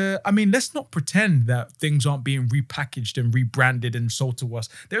let's not pretend that things aren't being repackaged and rebranded and sold to us.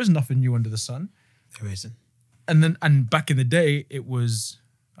 There is nothing new under the sun. There isn't. And back in the day, it was,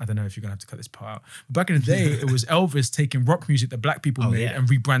 I don't know if you're gonna have to cut this part out. But back in the day, it was Elvis taking rock music that black people made and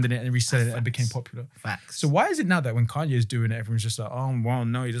rebranding it and reselling it and became popular. Facts. So why is it now that when Kanye is doing it, everyone's just like, oh, well,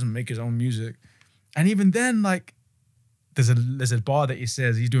 no, he doesn't make his own music. And even then, like, there's a bar that he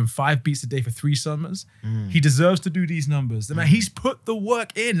says he's doing 5 beats a day for 3 summers. He deserves to do these numbers. The man, he's put the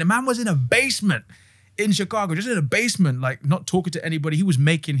work in. The man was in a basement in Chicago, just in a basement, like not talking to anybody. He was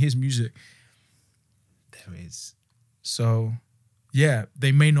making his music. There is. So, yeah,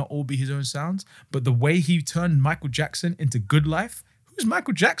 they may not all be his own sounds, but the way he turned Michael Jackson into Good Life, who's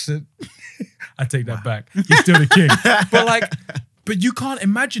Michael Jackson? I take that back. He's still the king. But you can't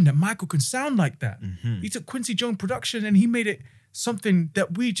imagine that Michael can sound like that. He took Quincy Jones production and he made it something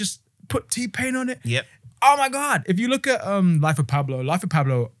that we just put T-Pain on it. Yep. Oh my God. If you look at Life of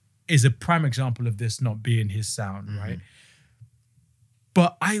Pablo is a prime example of this not being his sound, right?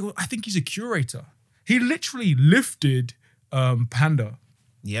 But I think he's a curator. He literally lifted Panda.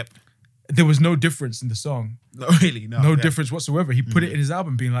 Yep. There was no difference in the song. Not really, no. No difference whatsoever. He put it in his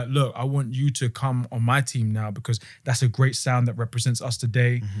album being like, look, I want you to come on my team now because that's a great sound that represents us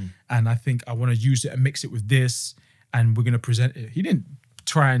today. And I think I want to use it and mix it with this and we're going to present it. He didn't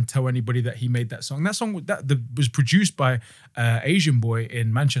try and tell anybody that he made that song. That song was produced by Asian boy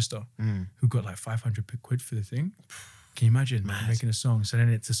in Manchester who got like 500 quid for the thing. Can you imagine making a song, sending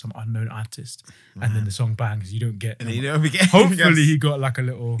it to some unknown artist, and then the song bangs? You don't get. And you don't get. Hopefully, he got like a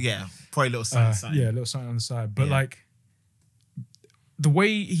little. Yeah, probably a little something. Yeah, a little something on the side. But like the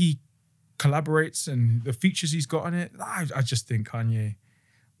way he collaborates and the features he's got on it, I just think Kanye,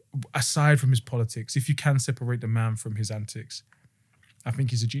 aside from his politics, if you can separate the man from his antics, I think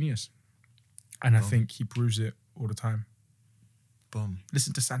he's a genius, and I think he proves it all the time. Boom.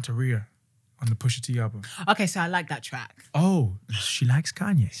 Listen to Santeria on the Pusha T album. Okay, so I like that track. Oh, she likes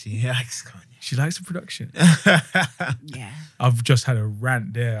Kanye. She likes Kanye. She likes the production. Yeah. I've just had a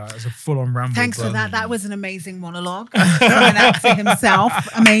rant there. It's a full-on ramble. Thanks for that. That was an amazing monologue. Coming out to himself.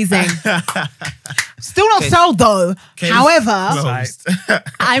 Amazing. Still not sold though. However,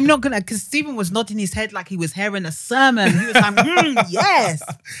 I'm not gonna, because Stephen was nodding his head like he was hearing a sermon. He was like, yes.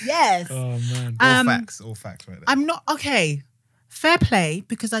 Oh man. All facts right there. I'm not, okay. Fair play,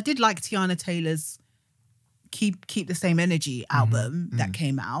 because I did like Tiana Taylor's Keep the Same Energy album that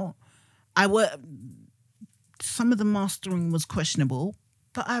came out. Some of the mastering was questionable,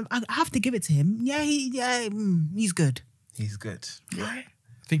 but I have to give it to him. Yeah, he's good. He's good. Yeah. I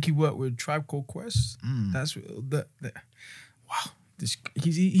think he worked with Tribe Called Quest. That's wow.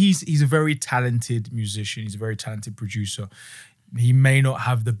 He's a very talented musician. He's a very talented producer. He may not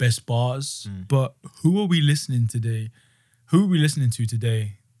have the best bars, but who are we listening today? Who are we listening to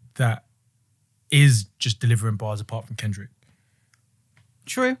today that is just delivering bars apart from Kendrick?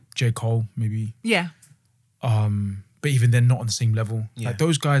 True. J. Cole, maybe. Yeah. But even they're not on the same level. Yeah. Like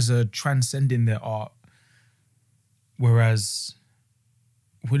those guys are transcending their art. Whereas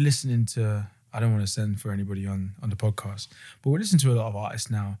we're listening to, I don't want to send for anybody on the podcast, but we're listening to a lot of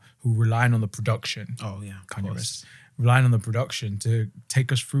artists now who are relying on the production. Oh yeah. Kanye West. Relying on the production to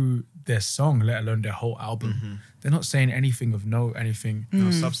take us through their song, let alone their whole album. They're not saying anything of note, anything.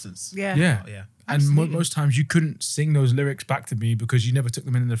 No substance. Yeah. Yeah. Yeah. And most times you couldn't sing those lyrics back to me because you never took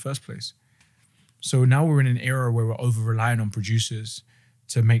them in the first place. So now we're in an era where we're over relying on producers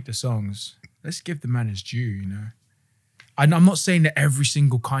to make the songs. Let's give the man his due, you know. And I'm not saying that every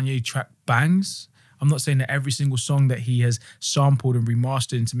single Kanye track bangs. I'm not saying that every single song that he has sampled and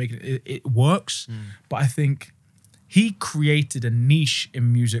remastered into making it works. But I think he created a niche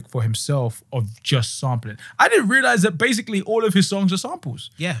in music for himself of just sampling. I didn't realize that basically all of his songs are samples.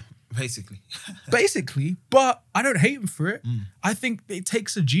 Yeah, basically. Basically, but I don't hate him for it. I think it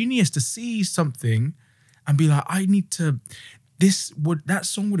takes a genius to see something and be like, that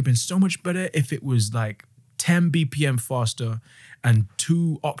song would have been so much better if it was like 10 BPM faster and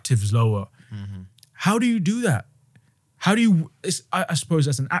 2 octaves lower. How do you do that? How do you? I suppose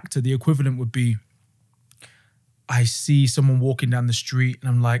as an actor, the equivalent would be, I see someone walking down the street and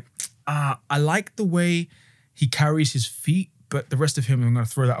I'm like, I like the way he carries his feet, but the rest of him, I'm going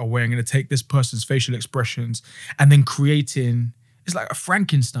to throw that away. I'm going to take this person's facial expressions and then creating, it's like a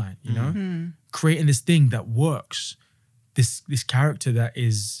Frankenstein, you know? Creating this thing that works, this character that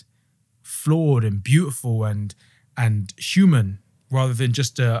is flawed and beautiful and human rather than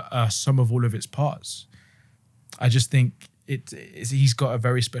just a sum of all of its parts. I just think he's got a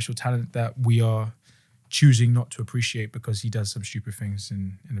very special talent that we are choosing not to appreciate because he does some stupid things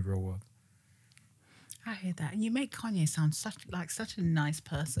in the real world. I hear that. And you make Kanye sound such a nice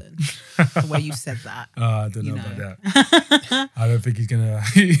person, the way you said that. I don't know about that. I don't think he's going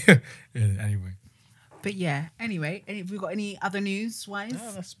to... Anyway. But yeah, anyway, have we got any other news-wise?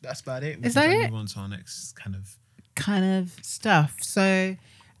 No, that's about it. Is that it? Move on to our next kind of stuff. So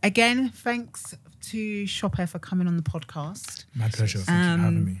again, thanks to Chopper for coming on the podcast. My pleasure. Thank you for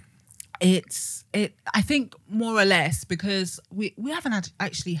having me. I think more or less because we haven't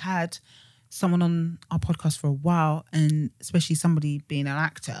actually had someone on our podcast for a while, and especially somebody being an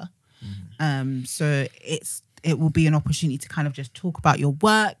actor. So it will be an opportunity to kind of just talk about your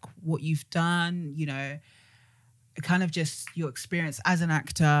work, what you've done, you know, kind of just your experience as an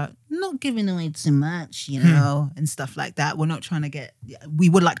actor, not giving away too much, you know, and stuff like that. We're not trying to we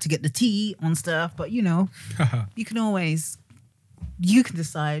would like to get the tea on stuff, but you know, you can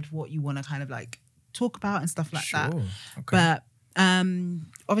decide what you want to kind of like talk about and stuff like that. Okay. But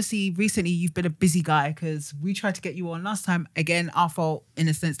obviously recently you've been a busy guy because we tried to get you on last time. Again, our fault in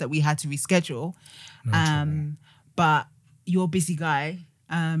the sense that we had to reschedule. But you're a busy guy.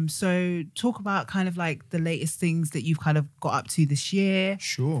 So talk about kind of like the latest things that you've kind of got up to this year.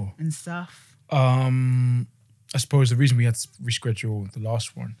 Sure. And stuff. I suppose the reason we had to reschedule the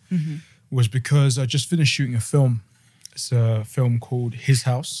last one was because I just finished shooting a film. It's a film called His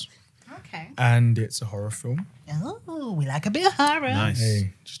House. Okay. And it's a horror film. Oh, we like a bit of horror. Nice.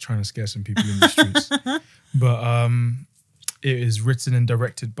 Hey, just trying to scare some people in the streets. But it is written and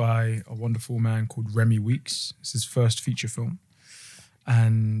directed by a wonderful man called Remy Weeks. It's his first feature film.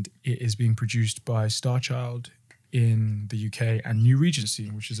 And it is being produced by Starchild in the UK and New Regency,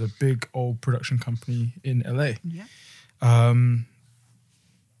 which is a big old production company in LA. Yeah.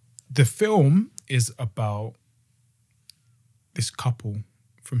 The film is about this couple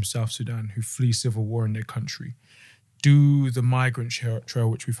from South Sudan who flee civil war in their country, do the migrant trail,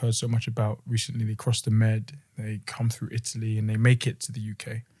 which we've heard so much about recently. They cross the Med, they come through Italy, and they make it to the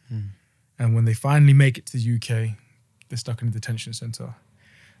UK. And when they finally make it to the UK, they're stuck in a detention centre.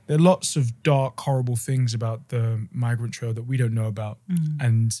 There are lots of dark, horrible things about the migrant trail that we don't know about.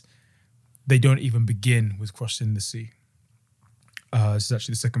 And they don't even begin with crossing the sea. This is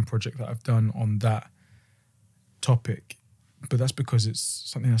actually the second project that I've done on that topic. But that's because it's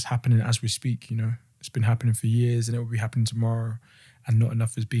something that's happening as we speak, you know. It's been happening for years and it will be happening tomorrow and not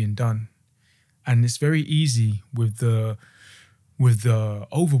enough is being done. And it's very easy with the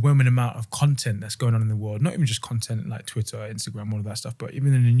overwhelming amount of content that's going on in the world, not even just content like Twitter, Instagram, all of that stuff, but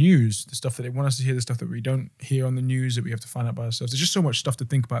even in the news, the stuff that they want us to hear, the stuff that we don't hear on the news that we have to find out by ourselves. There's just so much stuff to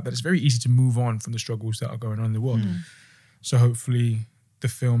think about that it's very easy to move on from the struggles that are going on in the world. So hopefully the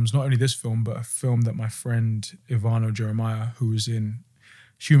films, not only this film, but a film that my friend Ivano Jeremiah, who was in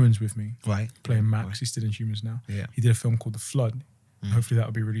Humans with me, playing Max, he's still in Humans now. Yeah. He did a film called The Flood. Hopefully that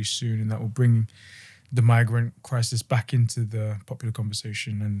will be released soon and that will bring the migrant crisis back into the popular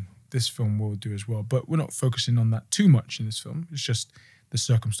conversation, and this film will do as well. But we're not focusing on that too much in this film. It's just the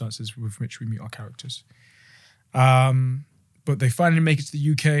circumstances with which we meet our characters. But they finally make it to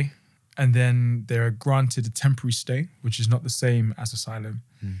the UK, and then they're granted a temporary stay, which is not the same as asylum.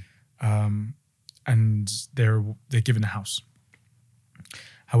 And they're given a house.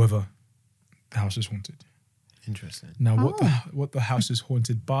 However, the house is haunted. Interesting. Now, what the house is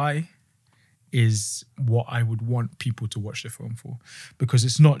haunted by is what I would want people to watch the film for, because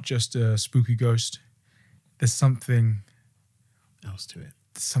it's not just a spooky ghost. There's something else to it.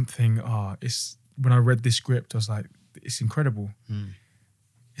 It's when I read this script, I was like, it's incredible.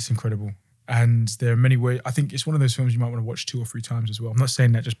 It's incredible. And there are many ways. I think it's one of those films you might want to watch 2 or 3 times as well. I'm not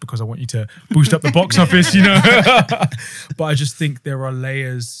saying that just because I want you to boost up the box office, you know. But I just think there are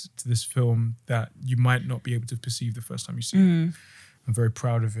layers to this film that you might not be able to perceive the first time you see it. I'm very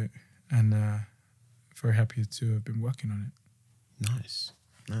proud of it and very happy to have been working on it.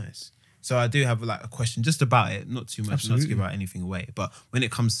 Nice. So I do have like a question just about it, not too much, Absolutely. not to give out anything away. But when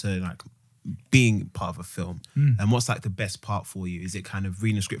it comes to like being part of a film, and what's like the best part for you? Is it kind of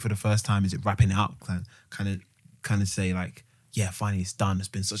reading a script for the first time? Is it wrapping it up? Kind of say like, yeah, finally it's done. It's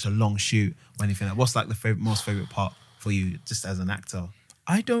been such a long shoot or anything. Like, what's like the most favorite part for you, just as an actor?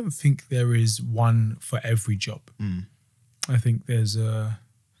 I don't think there is one for every job. I think there's a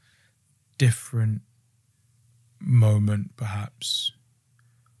different moment, perhaps.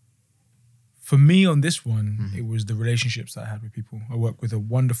 For me on this one, it was the relationships that I had with people. I worked with a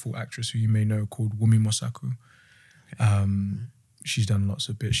wonderful actress who you may know called Wumi Mosaku. She's done lots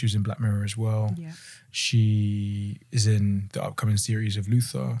of bits. She was in Black Mirror as well. Yeah. She is in the upcoming series of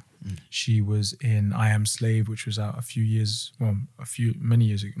Luther. She was in I Am Slave, which was out many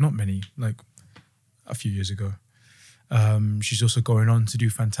years ago. Not many, like a few years ago. She's also going on to do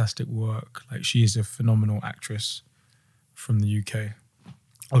fantastic work. Like, she is a phenomenal actress from the UK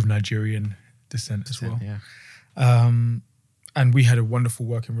of Nigerian descent as well. Yeah. And we had a wonderful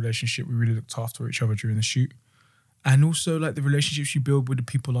working relationship. We really looked after each other during the shoot. And also, like, the relationships you build with the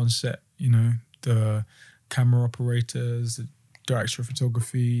people on set, you know, the camera operators, the director of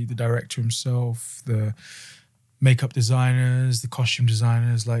photography, the director himself, the makeup designers, the costume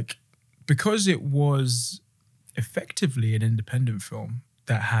designers. Like, because it was effectively an independent film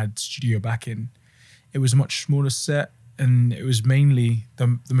that had studio backing, it was a much smaller set, and it was mainly,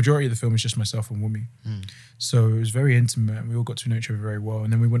 the majority of the film was just myself and Wumi. So it was very intimate, and we all got to know each other very well.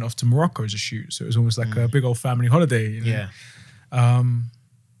 And then we went off to Morocco as a shoot, so it was almost like a big old family holiday, you know? Yeah.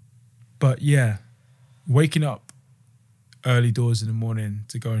 But yeah, waking up early doors in the morning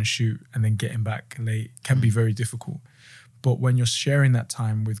to go and shoot and then getting back late can be very difficult. But when you're sharing that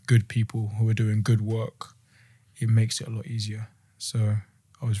time with good people who are doing good work, it makes it a lot easier. So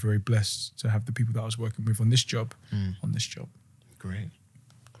I was very blessed to have the people that I was working with on this job. Great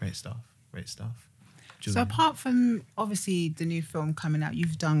stuff. So apart from obviously the new film coming out,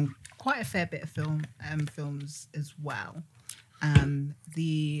 you've done quite a fair bit of films as well.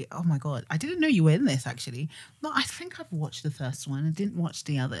 Oh my God, I didn't know you were in this actually. No, I think I've watched the first one. I didn't watch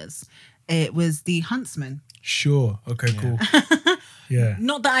the others. It was The Huntsman. Sure. Okay, cool. Yeah.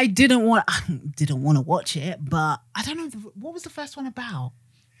 Not that I didn't want to watch it, but I don't know, what was the first one about?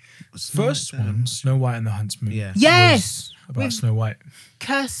 First one, Snow White and the Huntsman. Yeah. Yes. About With Snow White.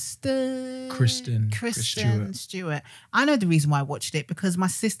 Kristen Stewart. I know the reason why I watched it, because my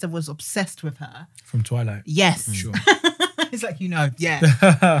sister was obsessed with her. From Twilight. Yes. Sure. It's like,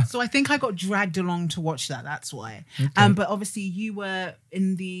 yeah. So I think I got dragged along to watch that. That's why. Okay. But obviously you were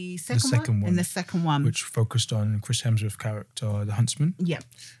in the second one. In the second one. Which focused on Chris Hemsworth's character, the Huntsman. Yeah.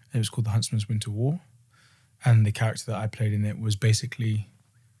 It was called The Huntsman's Winter War. And the character that I played in it was basically,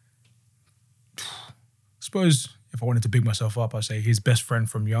 I suppose if I wanted to big myself up, I'd say his best friend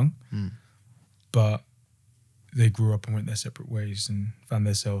from young. But they grew up and went their separate ways and found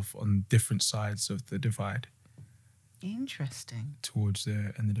themselves on different sides of the divide. Interesting. Towards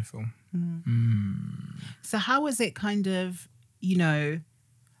the end of the film. So how was it kind of,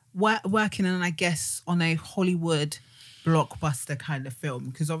 working on, I guess, on a Hollywood blockbuster kind of film?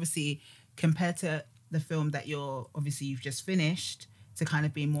 Because obviously compared to the film that you've just finished, to kind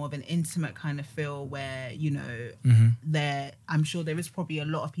of be more of an intimate kind of feel where, I'm sure there is probably a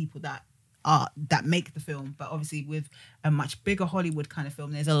lot of people that make the film, but obviously with a much bigger Hollywood kind of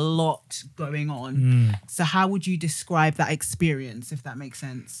film, there's a lot going on. So how would you describe that experience, if that makes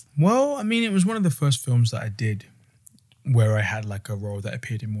sense? Well, I mean, it was one of the first films that I did where I had like a role that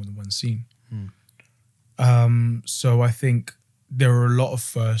appeared in more than one scene. So I think there were a lot of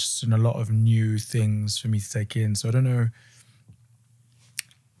firsts and a lot of new things for me to take in. So I don't know,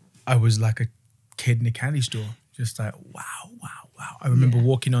 I was like a kid in a candy store, just like, wow. I remember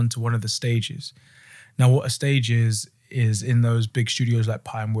walking onto one of the stages. Now, what a stage is in those big studios like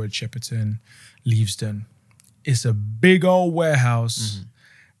Pinewood, Shepperton, Leavesden. It's a big old warehouse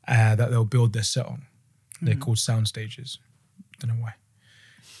that they'll build their set on. They're called sound stages. Don't know why.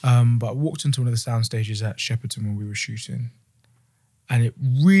 But I walked into one of the sound stages at Shepperton when we were shooting. And it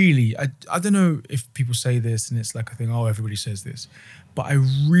really, I don't know if people say this and it's like a thing, everybody says this. But I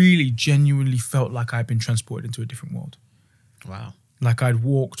really genuinely felt like I'd been transported into a different world. Wow. Like I'd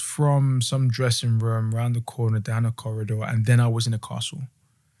walked from some dressing room, around the corner, down a corridor, and then I was in a castle.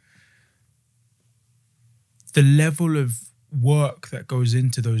 The level of work that goes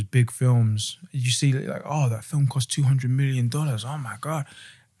into those big films, you see like, that film cost $200 million. Oh my God.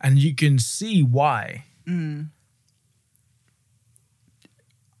 And you can see why.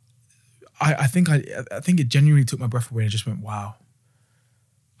 I think it genuinely took my breath away and I just went, wow.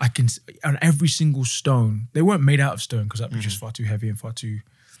 I can, on every single stone, they weren't made out of stone because that was just far too heavy and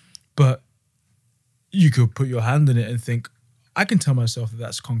but you could put your hand in it and think, I can tell myself that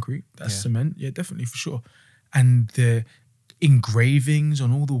that's concrete, that's cement. Yeah, definitely, for sure. And the engravings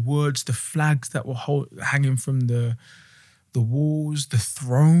on all the words, the flags that were hanging from the the walls, the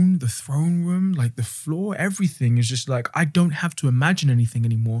throne room, like the floor, everything is just like, I don't have to imagine anything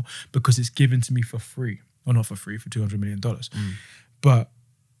anymore because it's given to me for free. Or not for free, for $200 million. But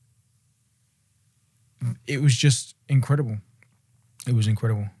it was just incredible. It was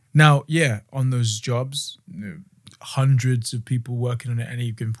incredible. Now, yeah, on those jobs, hundreds of people working on it at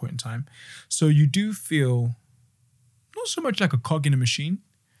any given point in time. So you do feel not so much like a cog in a machine,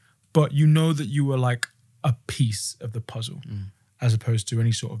 but you know that you were like a piece of the puzzle as opposed to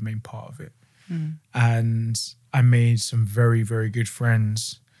any sort of main part of it. And I made some very, very good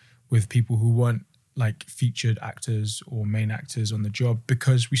friends with people who weren't like featured actors or main actors on the job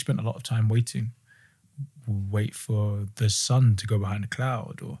because we spent a lot of time waiting. Wait for the sun to go behind a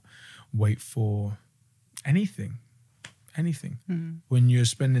cloud or wait for anything. When you're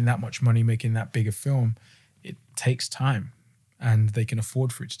spending that much money making that big a film, it takes time, and they can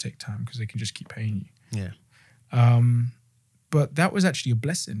afford for it to take time because they can just keep paying you. Yeah. But that was actually a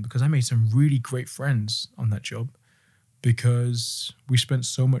blessing because I made some really great friends on that job because we spent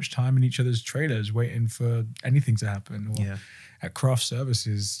so much time in each other's trailers waiting for anything to happen, or at craft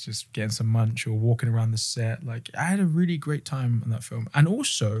services just getting some munch or walking around the set. Like, I had a really great time on that film. And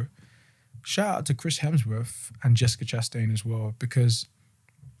also, shout out to Chris Hemsworth and Jessica Chastain as well, because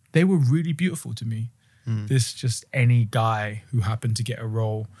they were really beautiful to me. This just any guy who happened to get a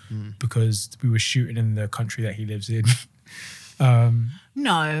role because we were shooting in the country that he lives in.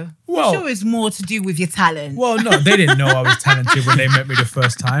 No. Well, I'm sure it's more to do with your talent. Well, no, they didn't know I was talented when they met me the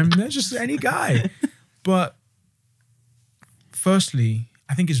first time. They're just any guy. But firstly,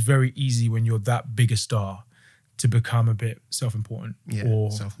 I think it's very easy when you're that big a star to become a bit self-important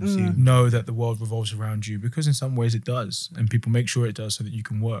or self-consumed. know that the world revolves around you, because in some ways it does, and people make sure it does so that you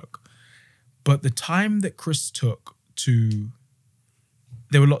can work. But the time that Chris took to,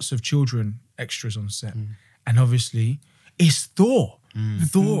 there were lots of children extras on set, and obviously it's Thor.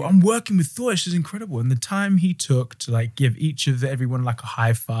 Thor, I'm working with Thor. It's just incredible. And the time he took to like give everyone like a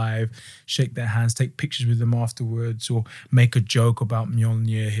high five, shake their hands, take pictures with them afterwards, or make a joke about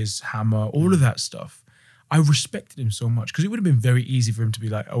Mjolnir, his hammer, all of that stuff. I respected him so much because it would have been very easy for him to be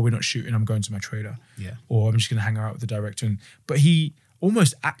like, oh, we're not shooting, I'm going to my trailer. Yeah. Or I'm just going to hang out with the director. But he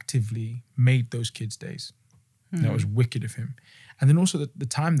almost actively made those kids' days. That was wicked of him. And then also the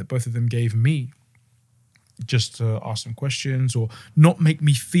time that both of them gave me just to ask some questions or not make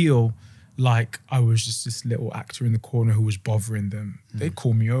me feel like I was just this little actor in the corner who was bothering them. They'd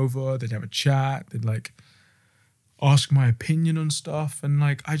call me over, they'd have a chat, they'd like ask my opinion on stuff. And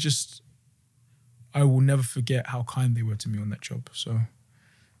like, I will never forget how kind they were to me on that job. So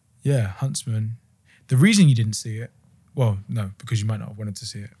yeah, Huntsman. The reason you didn't see it, well, no, because you might not have wanted to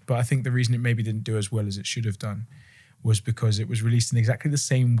see it, but I think the reason it maybe didn't do as well as it should have done was because it was released in exactly the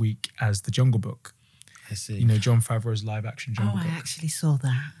same week as The Jungle Book. I see. You know, Jon Favreau's live action Jungle Book. I actually saw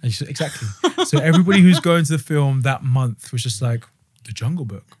that. Exactly. So everybody who's going to the film that month was just like, The Jungle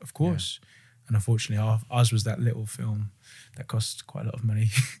Book, of course. Yeah. And unfortunately, ours was that little film that cost quite a lot of money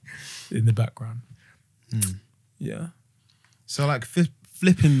in the background. Yeah. So like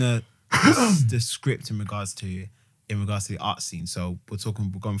flipping the script in regards to the art scene. So we're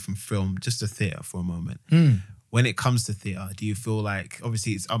going from film just to theatre for a moment. When it comes to theatre, do you feel like,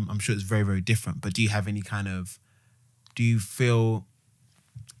 obviously I'm sure it's very, very different, but do you have any kind of, how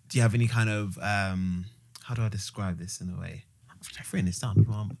do I describe this in a way? I've written this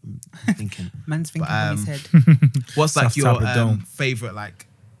down. I'm thinking. Man's thinking on his head. What's like your favourite like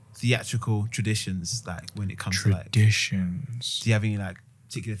theatrical traditions, like when it comes to like traditions? Do you have any like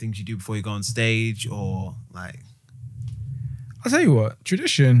particular things you do before you go on stage, or like? I'll tell you what,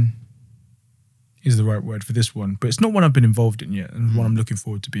 tradition is the right word for this one, but it's not one I've been involved in yet, and one I'm looking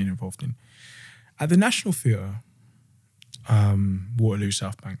forward to being involved in. At the National Theatre, Waterloo,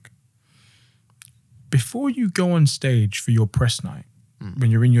 South Bank, before you go on stage for your press night, when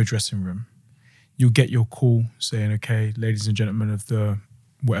you're in your dressing room, you'll get your call saying, okay, ladies and gentlemen of the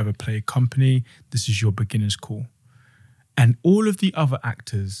whatever play company, this is your beginner's call. And all of the other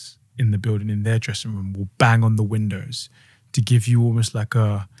actors in the building, in their dressing room, will bang on the windows to give you almost like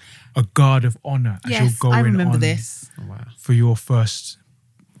a guard of honor as you're going I remember on this. for your first,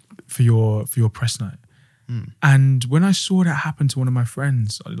 for your press night. And when I saw that happen to one of my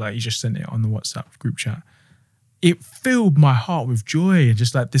friends, like he just sent it on the WhatsApp group chat, it filled my heart with joy. And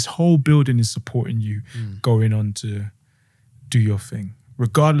just like this whole building is supporting you going on to do your thing.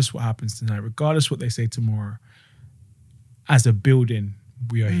 Regardless what happens tonight, regardless what they say tomorrow, as a building,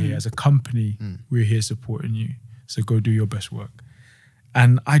 we are here. As a company, we're here supporting you. So go do your best work.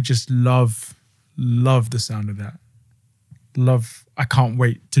 And I just love the sound of that. I can't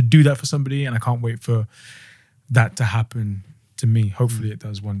wait to do that for somebody, and I can't wait for that to happen to me. Hopefully it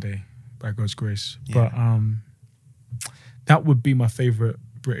does one day by God's grace. Yeah. But that would be my favorite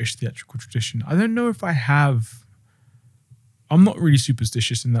British theatrical tradition. I don't know if I have. I'm not really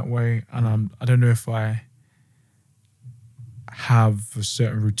superstitious in that way, and I don't know if I have a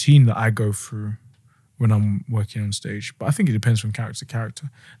certain routine that I go through when I'm working on stage. But I think it depends from character to character.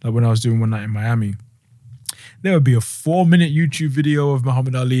 Like when I was doing One Night in Miami, there would be a 4-minute YouTube video of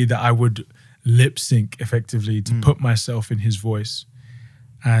Muhammad Ali that I would lip sync effectively to put myself in his voice.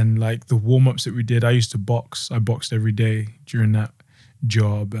 And like the warm-ups that we did, I used to box. I boxed every day during that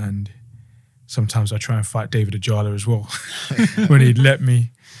job, and sometimes I try and fight David Ajala as well when he'd let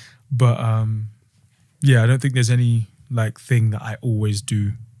me. But yeah, I don't think there's any like thing that I always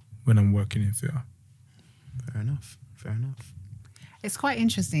do when I'm working in theatre. Fair enough. Fair enough. It's quite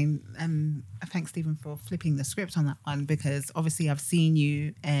interesting. Thanks, Stephen, for flipping the script on that one, because obviously I've seen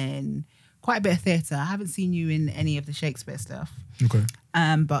you in quite a bit of theatre. I haven't seen you in any of the Shakespeare stuff. Okay.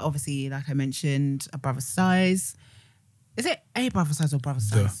 But obviously, like I mentioned, A Brother's Size. Is it A Brother's Size or Brother's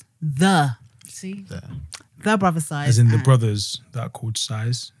Size? See? The Brother's Size. As in the brothers that are called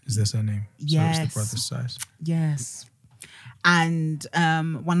Size is their surname. Yes. So it's the Brother's Size. Yes. And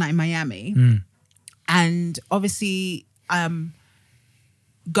One Night in Miami. And obviously,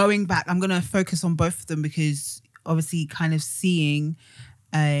 going back, I'm going to focus on both of them because obviously kind of seeing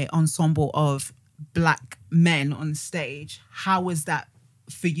an ensemble of Black men on stage, how was that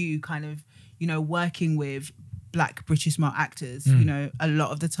for you kind of, you know, working with Black British male actors? You know, a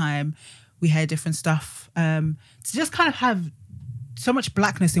lot of the time we hear different stuff. To just kind of have so much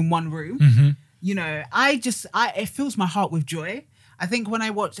blackness in one room, you know, it fills my heart with joy. I think when I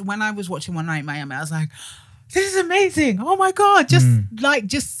was watching One Night in Miami, I was like, this is amazing. Oh my God.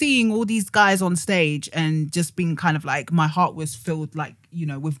 Just seeing all these guys on stage and just being kind of like, my heart was filled like, you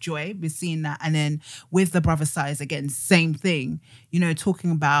know, with joy with seeing that. And then with The Brother's Size, again, same thing, you know,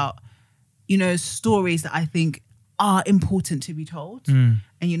 talking about, you know, stories that I think are important to be told. And,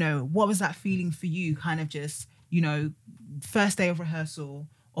 you know, what was that feeling for you kind of just, you know, first day of rehearsal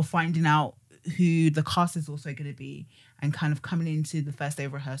or finding out who the cast is also going to be and kind of coming into the first day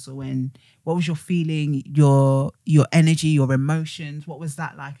of rehearsal, and what was your feeling, your energy, your emotions, what was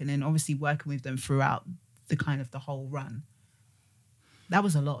that like? And then obviously working with them throughout the kind of the whole run. That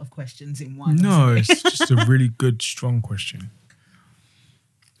was a lot of questions in one. No, it's just a really good, strong question.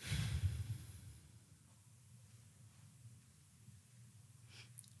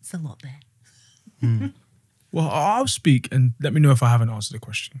 It's a lot there. Well, I'll speak and let me know if I haven't answered the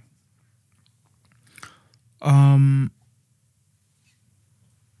question.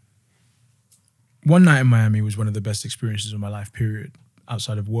 One Night in Miami was one of the best experiences of my life, period.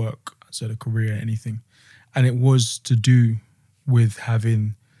 Outside of work, outside of career, anything. And it was to do with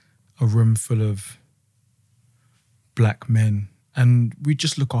having a room full of Black men, and we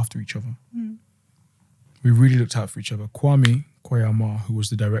just look after each other. We really looked out for each other. Kwame Kwei-Armah, who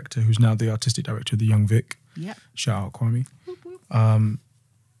was the director, who's now the artistic director of the Young Vic. Yep. Shout out Kwame.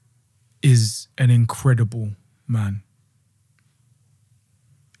 Is an incredible man.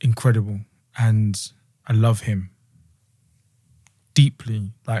 Incredible. And I love him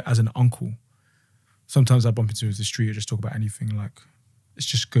deeply, like as an uncle. Sometimes I bump into him in the street or just talk about anything. Like, it's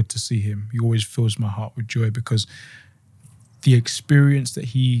just good to see him. He always fills my heart with joy because the experience that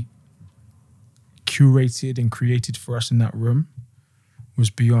he curated and created for us in that room was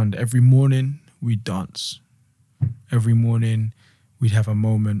beyond. Every morning we'd dance. Every morning we'd have a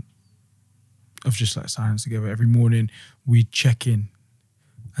moment of just like silence together. Every morning we'd check in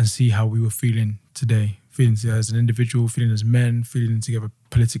and see how we were feeling today, feeling together as an individual, feeling as men, feeling together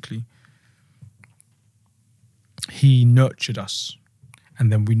politically. He nurtured us, and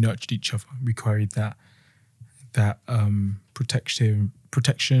then we nurtured each other. We carried that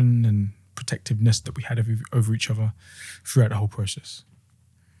protection and protectiveness that we had over each other throughout the whole process.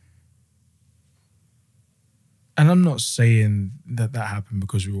 And I'm not saying that happened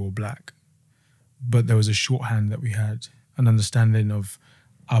because we were all Black, but there was a shorthand that we had, an understanding of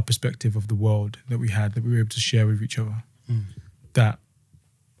our perspective of the world that we were able to share with each other, that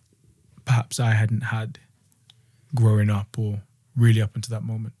perhaps I hadn't had growing up or really up until that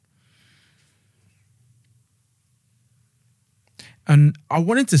moment. And I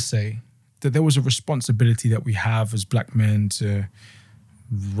wanted to say that there was a responsibility that we have as Black men to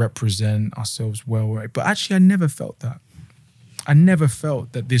represent ourselves well, right? But actually I never felt that. I never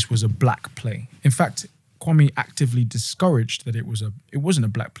felt that this was a Black play. In fact, Kwame actively discouraged that it wasn't a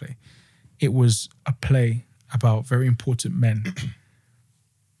Black play. It was a play about very important men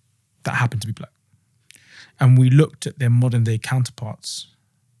that happened to be Black. And we looked at their modern day counterparts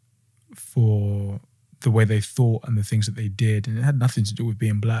for the way they thought and the things that they did. And it had nothing to do with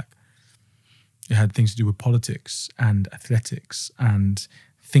being black. It had things to do with politics and athletics and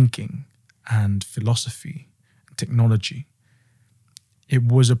thinking and philosophy and technology. It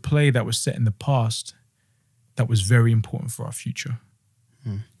was a play that was set in the past that was very important for our future.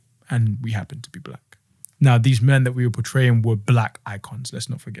 And we happened to be black. Now, these men that we were portraying were black icons. Let's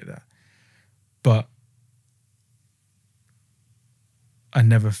not forget that. But I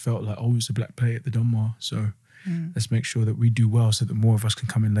never felt like, oh, it's a black play at the Donmar, so let's make sure that we do well so that more of us can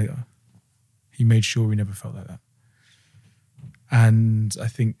come in later. He made sure we never felt like that. And I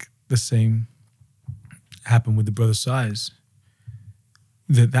think the same happened with The Brother Size.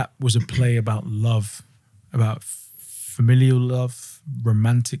 That was a play about love, about familial love,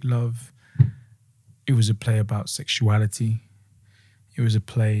 romantic love. It was a play about sexuality. It was a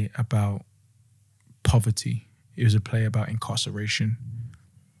play about poverty. It was a play about incarceration.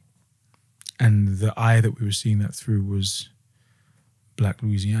 And the eye that we were seeing that through was Black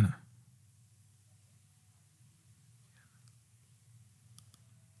Louisiana.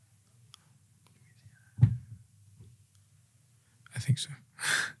 I think so.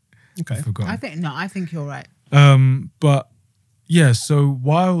 Okay. I've forgotten. I think you're right. But yeah, so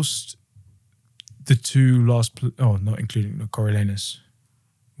whilst the two last, not including the Coriolanus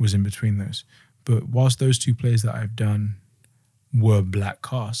was in between those, but whilst those two plays that I've done were black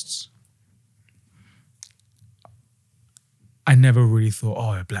casts, I never really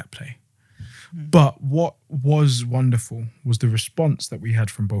thought, a black play. But what was wonderful was the response that we had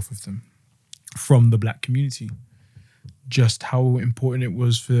from both of them, from the black community. Just how important it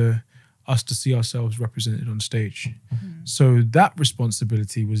was for us to see ourselves represented on stage. So that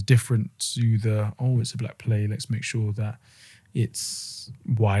responsibility was different to it's a black play, let's make sure that it's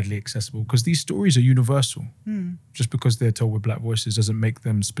widely accessible. Because these stories are universal. Just because they're told with black voices doesn't make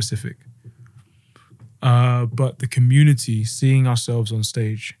them specific. But the community, seeing ourselves on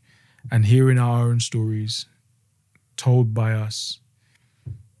stage and hearing our own stories told by us,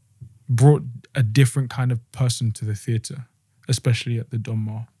 brought a different kind of person to the theatre, especially at the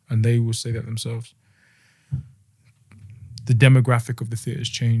Donmar. And they will say that themselves. The demographic of the theatre has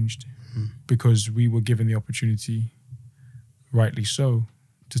changed because we were given the opportunity, rightly so,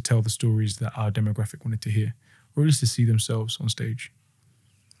 to tell the stories that our demographic wanted to hear, or at least to see themselves on stage.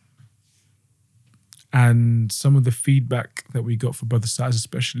 And some of the feedback that we got for Brother Size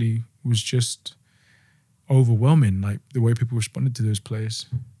especially was just overwhelming. Like the way people responded to those plays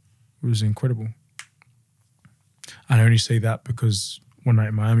was incredible. And I only say that because One Night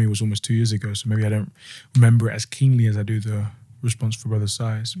in Miami was almost 2 years ago, so maybe I don't remember it as keenly as I do the response for Brother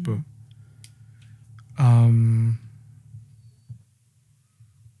Size. But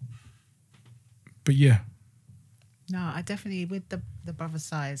yeah. No, I definitely, with the Brother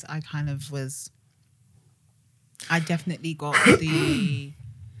Size, I definitely got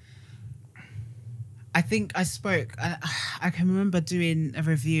I think I spoke, I can remember doing a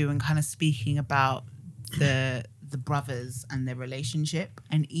review and kind of speaking about the brothers and their relationship,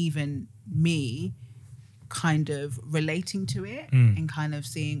 and even me kind of relating to it and kind of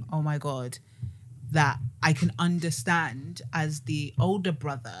seeing, oh my God, that I can understand as the older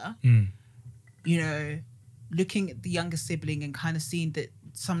brother, looking at the younger sibling and kind of seeing that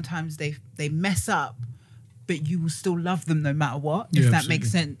sometimes they mess up, but you will still love them no matter what, if that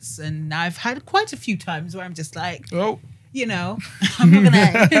makes sense. And I've had quite a few times where I'm just like, I'm not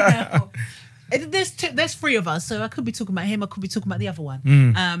gonna, there's three of us, so I could be talking about him, I could be talking about the other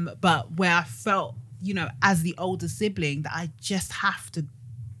one. But where I felt, as the older sibling, that I just have to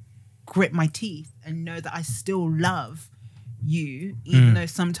grit my teeth and know that I still love you, even though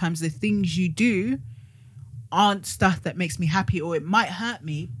sometimes the things you do aren't stuff that makes me happy, or it might hurt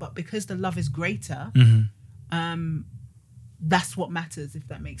me, but because the love is greater, that's what matters, if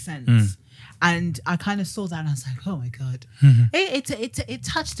that makes sense. And I kind of saw that and I was like, oh my God. It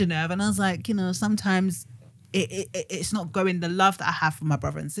touched a nerve, and I was like, sometimes it's not going, the love that I have for my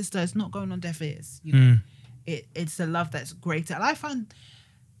brother and sister, it's not going on deaf ears. It's a love that's greater. And I find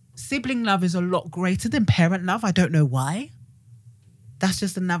sibling love is a lot greater than parent love. I don't know why. That's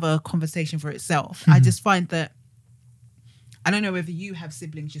just another conversation for itself. I just find that, I don't know whether you have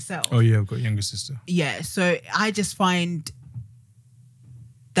siblings yourself. Oh yeah, I've got a younger sister. Yeah, so I just find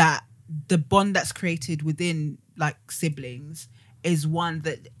that the bond that's created within like siblings is one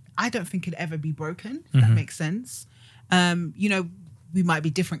that I don't think could ever be broken, if that makes sense. We might be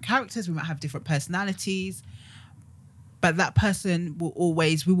different characters, we might have different personalities, but that person we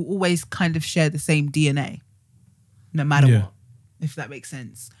will always kind of share the same DNA, no matter what, if that makes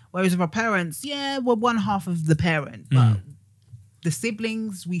sense. Whereas with our parents, we're one half of the parent, but the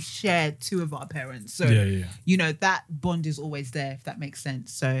siblings, we share two of our parents. So, Yeah. you know, that bond is always there, if that makes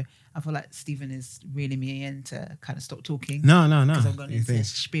sense. So I feel like Stephen is reeling me in to kind of stop talking. No. Because I'm going into a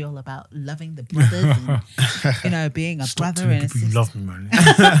spiel about loving the brothers and, you know, being a Stop brother telling and a people you sister. love me,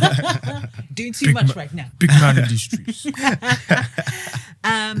 man. Doing too much right now. Big man in these streets.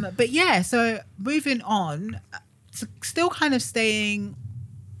 But yeah, so moving on, still kind of staying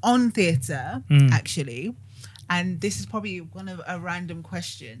on theatre, actually. And this is probably one of a random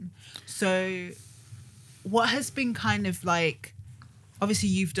question. So what has been kind of like, obviously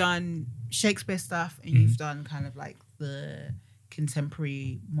you've done Shakespeare stuff and you've done kind of like the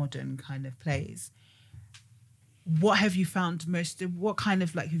contemporary modern kind of plays. What have you found what kind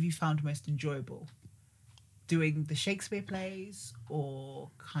of like have you found most enjoyable? Doing the Shakespeare plays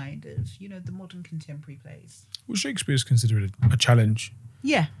or kind of, you know, the modern contemporary plays? Well, Shakespeare is considered a challenge.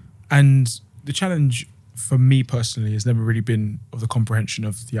 Yeah. And the challenge for me personally has never really been of the comprehension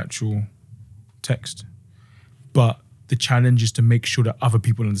of the actual text. But the challenge is to make sure that other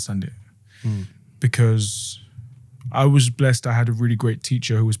people understand it. Because I was blessed, I had a really great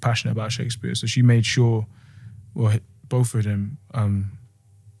teacher who was passionate about Shakespeare. So she made sure, well, both of them,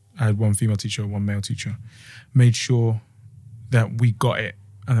 I had one female teacher, one male teacher, made sure that we got it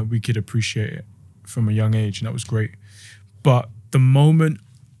and that we could appreciate it from a young age. And that was great. But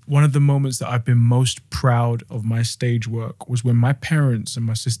one of the moments that I've been most proud of my stage work was when my parents and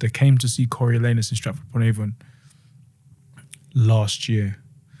my sister came to see Coriolanus in Stratford-upon-Avon last year.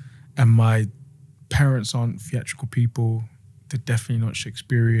 And my parents aren't theatrical people. They're definitely not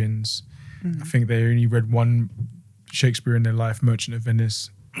Shakespeareans. I think they only read one Shakespeare in their life, Merchant of Venice.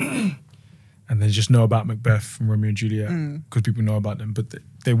 And they just know about Macbeth from Romeo and Juliet because people know about them, but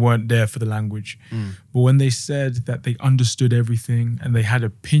they weren't there for the language. But when they said that they understood everything and they had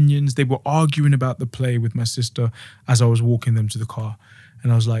opinions, they were arguing about the play with my sister as I was walking them to the car.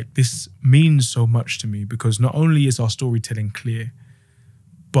 And I was like, this means so much to me because not only is our storytelling clear,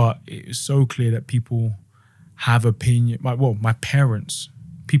 but it is so clear that people have opinion. My parents,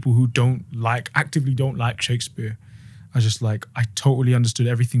 people who actively don't like Shakespeare, are just like, I totally understood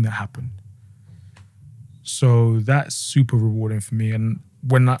everything that happened. So that's super rewarding for me. And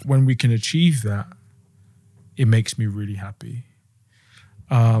when we can achieve that, it makes me really happy.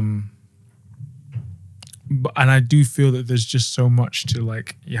 And I do feel that there's just so much to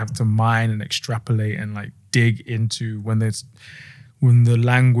like, you have to mine and extrapolate and like dig into when the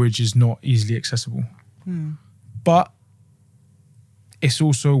language is not easily accessible. But it's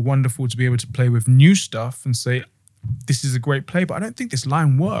also wonderful to be able to play with new stuff and say, this is a great play, but I don't think this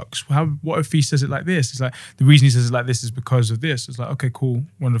line works. What if he says it like this? It's like, the reason he says it like this is because of this. It's like, okay, cool,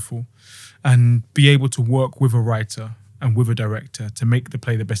 wonderful. And be able to work with a writer and with a director to make the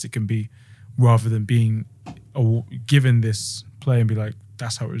play the best it can be, rather than being given this play and be like,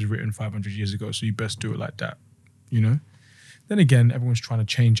 that's how it was written 500 years ago, so you best do it like that, you know? Then again, everyone's trying to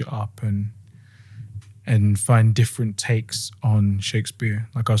change it up and find different takes on Shakespeare.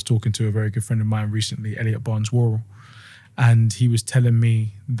 Like I was talking to a very good friend of mine recently, Elliot Barnes-Worrell, and he was telling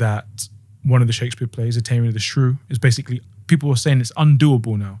me that one of the Shakespeare plays, A Taming of the Shrew, is basically, people are saying it's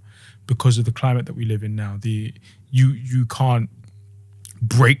undoable now because of the climate that we live in now. You can't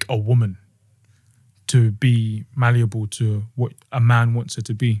break a woman to be malleable to what a man wants her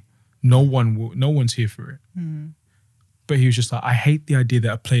to be. No one's here for it. But he was just like, I hate the idea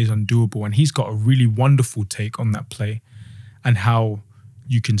that a play is undoable. And he's got a really wonderful take on that play and how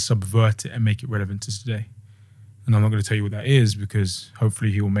you can subvert it and make it relevant to today. And I'm not going to tell you what that is because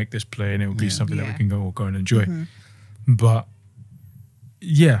hopefully he will make this play and it will be something that we can go and enjoy. But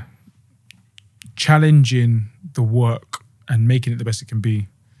yeah, challenging the work and making it the best it can be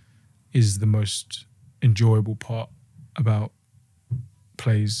is the most enjoyable part about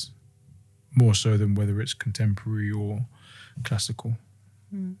plays, more so than whether it's contemporary or classical.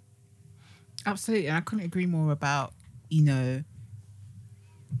 Absolutely. And I couldn't agree more about, you know,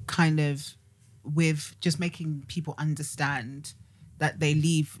 kind of with just making people understand that they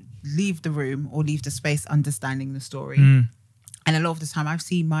leave the room or leave the space understanding the story. And a lot of the time I've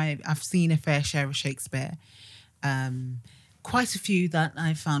seen a fair share of Shakespeare. Quite a few that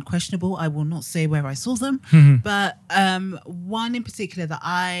I found questionable. I will not say where I saw them, but one in particular that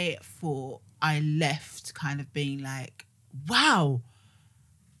I thought I left kind of being like, wow,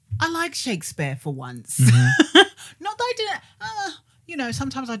 I like Shakespeare for once. Not that I didn't, you know,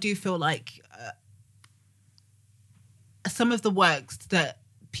 sometimes I do feel like some of the works that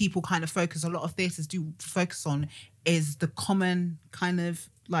people kind of focus, a lot of theatres do focus on, is the common kind of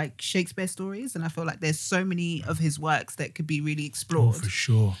like Shakespeare stories, and I feel like there's so many of his works that could be really Oh, explored. for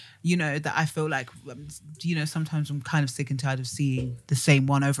sure. You know, that I feel like, you know, sometimes I'm kind of sick and tired of seeing the same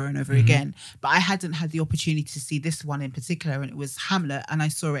one over and over again. But I hadn't had the opportunity to see this one in particular, and it was Hamlet, and I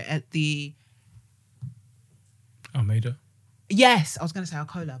saw it at the... Almeida. Yes, I was going to say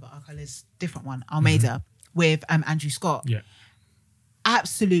Alcola, but Alcola's a different one. Almeida with Andrew Scott. Yeah.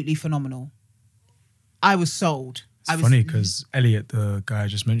 Absolutely phenomenal. I was sold. It's funny because Elliot, the guy I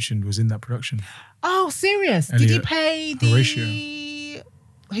just mentioned, was in that production. Oh, serious? Did he Elliot play the... Horatio.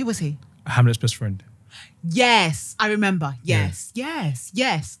 Who was he? Hamlet's best friend. Yes, I remember. Yes.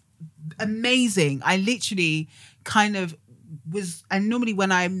 Amazing. I literally kind of was, and normally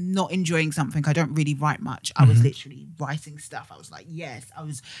when I'm not enjoying something, I don't really write much. I was literally writing stuff. I was like, yes, I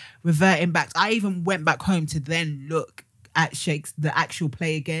was reverting back. I even went back home to then look at the actual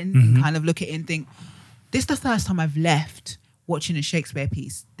play again and kind of look at it and think, this is the first time I've left watching a Shakespeare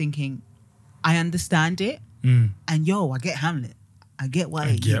piece thinking, I understand it. And I get Hamlet. I get why.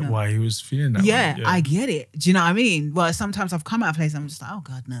 I get why he was feeling that Yeah, way. I get it. Do you know what I mean? Well, sometimes I've come out of place and I'm just like, oh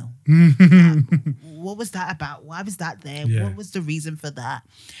God, no. What was that about? Why was that there? Yeah. What was the reason for that?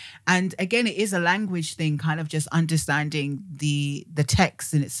 And again, it is a language thing, kind of just understanding the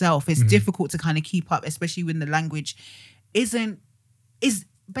text in itself. It's difficult to kind of keep up, especially when the language is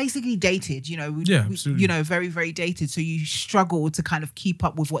basically dated, you know, absolutely. you know, very, very dated. So you struggle to kind of keep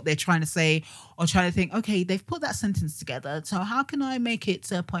up with what they're trying to say, or trying to think, okay, they've put that sentence together. So how can I make it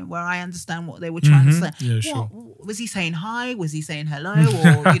to a point where I understand what they were trying to say? Yeah, sure. Was he saying hi? Was he saying hello?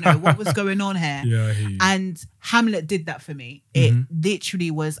 Or, you know, what was going on here? Yeah, I hear you. And Hamlet did that for me. It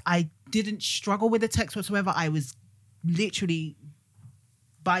literally was, I didn't struggle with the text whatsoever. I was literally,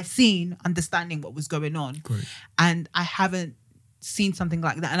 by scene, understanding what was going on. Great. And I haven't seen something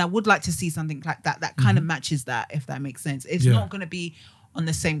like that, and I would like to see something like that kind of matches that, if that makes sense. It's not going to be on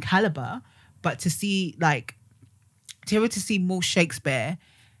the same caliber, but to see, like, to be able to see more Shakespeare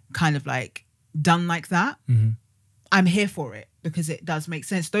kind of like done like that, I'm here for it, because it does make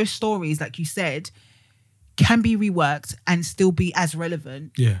sense. Those stories, like you said, can be reworked and still be as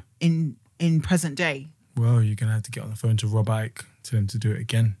relevant in present day. Well, you're gonna have to get on the phone to Rob Icke, tell him to do it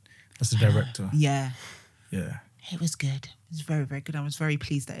again. That's the director. Yeah. Yeah. It was good. It was very, very good. I was very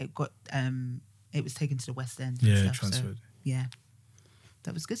pleased that it got it was taken to the West End. Yeah, and stuff, transferred. So, yeah.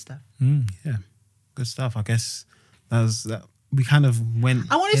 That was good stuff. Yeah. Good stuff. I guess that we kind of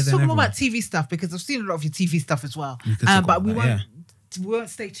went. I wanted to here, talk then more about everywhere. TV stuff, because I've seen a lot of your TV stuff as well. You could talk But about we that, won't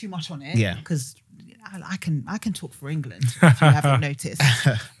stay too much on it. Yeah. Because I can talk for England, if you haven't noticed.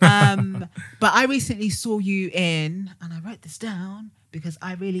 But I recently saw you in, and I wrote this down because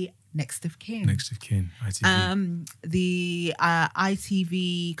I really, Next of Kin. Next of Kin, ITV. The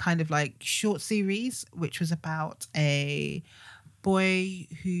ITV kind of like short series, which was about a boy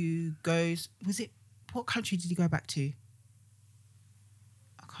who goes, what country did he go back to?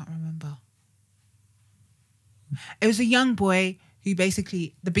 I can't remember. It was a young boy who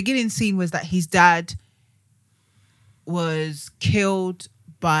basically, the beginning scene was that his dad was killed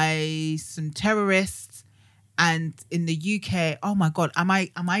by some terrorists, and in the UK, oh my God, am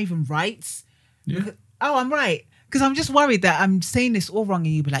I even right? Yeah. Oh, I'm right. Because I'm just worried that I'm saying this all wrong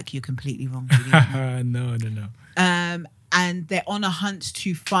and you'll be like, you're completely wrong. Really. No. And they're on a hunt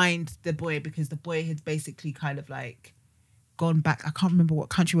to find the boy, because the boy had basically kind of like gone back. I can't remember what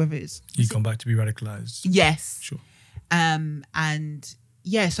country, whether it is. He's gone back to be radicalized. Yes. Sure. And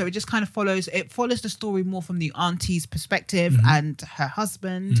yeah, so it just kind of follows the story more from the auntie's perspective and her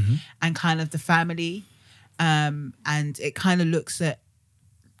husband and kind of the family. And it kind of looks at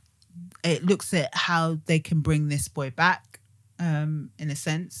how they can bring this boy back, in a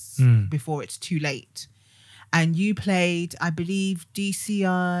sense, before it's too late. And you played, I believe, DS.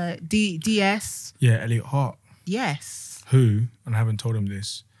 Yeah, Elliot Hart. Yes. Who, and I haven't told him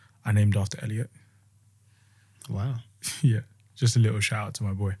this, I named after Elliot. Wow. Yeah, just a little shout out to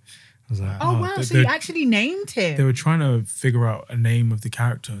my boy. I was like, Oh, wow. So you actually named him. They were trying to figure out a name of the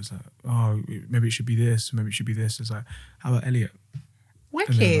character. It's like, oh, maybe it should be this, maybe it should be this. It's like, how about Elliot?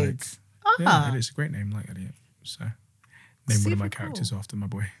 Wicked. Yeah, Elliot's a great name, like Elliot. So, name one of my Super characters cool. after my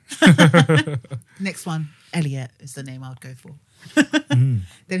boy. Next one, Elliot is the name I would go for. Then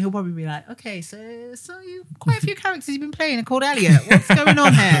he'll probably be like, okay, so you quite a few characters you've been playing are called Elliot. What's going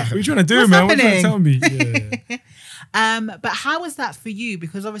on here? What are you trying to do, What's man? What are you trying to tell happening? me? Yeah. But how was that for you?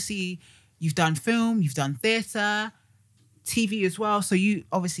 Because obviously you've done film, you've done theatre, TV as well. So you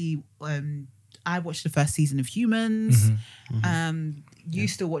obviously, I watched the first season of Humans. You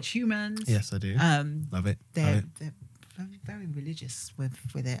still watch Humans. Yes, I do. Love it. They're very, very religious with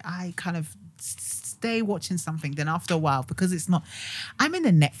it. I kind of stay watching something, then after a while, because it's not. I'm in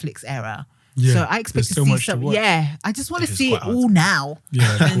the Netflix era. Yeah, So I expect there's to so see much to some. watch. Yeah, I just want to It's see it quite hard. all now.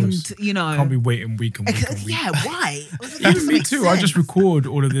 Yeah, of and course. you know, Can't be waiting week and week and week. yeah, why? Even me too. I just record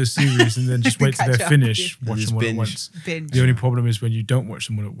all of this series and then just wait till Catch they're up. finished, Yeah. watch Just them all at binge. once. binge. The only problem is when you don't watch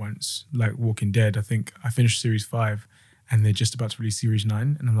them all at once, like Walking Dead. I think I finished series 5 and they're just about to release series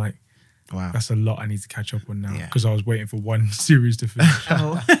 9. And I'm like, Wow. that's a lot I need to catch up on now Yeah. because I was waiting for one series to finish.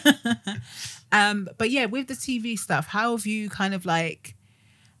 Oh. But yeah, with the TV stuff, how have you kind of like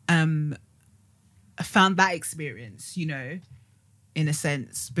found that experience, you know, in a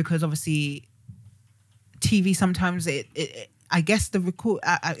sense? Because obviously TV sometimes it I guess the record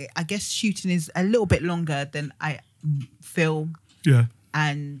I guess shooting is a little bit longer than film, Yeah.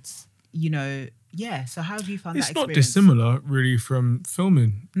 and you know, yeah, so how have you found It's that not experience? dissimilar really from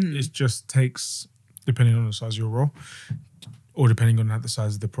filming. It just takes, depending on the size of your role or depending on the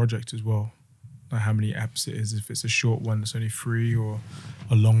size of the project as well, like how many eps it is. If it's a short one that's only 3 or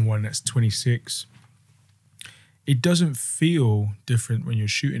a long one that's 26, it doesn't feel different when you're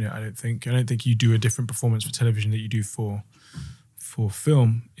shooting it. I don't think you do a different performance for television that you do for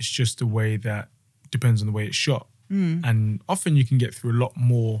film. It's just the way that depends on the way it's shot. And often you can get through a lot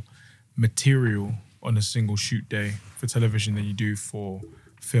more material on a single shoot day for television than you do for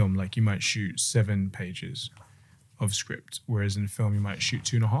film. Like you might shoot 7 pages of script, whereas in film you might shoot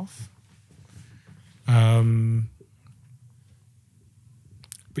 2.5.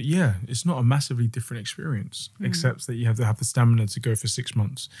 But yeah, it's not a massively different experience, except that you have to have the stamina to go for 6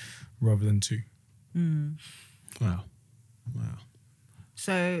 months rather than 2. Wow.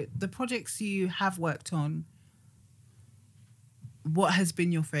 So the projects you have worked on, what has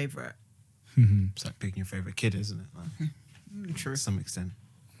been your favorite? It's like picking your favorite kid, isn't it? Like, True. to some extent.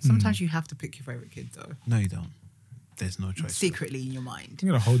 Sometimes you have to pick your favorite kid, though, No, you don't. There's no choice. secretly in your mind. I'm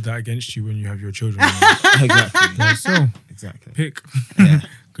going to hold that against you when you have your children. Exactly. So Exactly. pick, Yeah.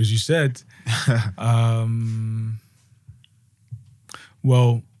 because you said,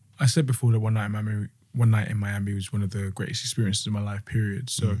 well, I said before that One Night in Miami was one of the greatest experiences of my life, period.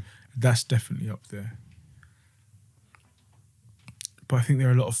 So that's definitely up there. But I think there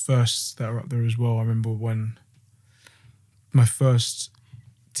are a lot of firsts that are up there as well. I remember when my first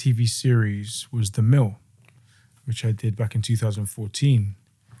TV series was The Mill, which I did back in 2014.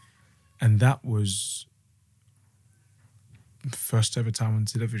 And that was the first ever time on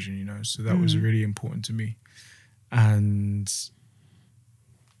television, you know, so that was really important to me. And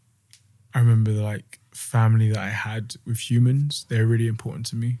I remember the family that I had with humans, they're really important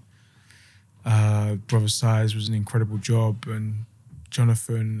to me. Brother Size was an incredible job, and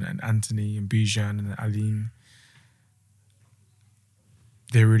Jonathan and Anthony and Bijan and Aline,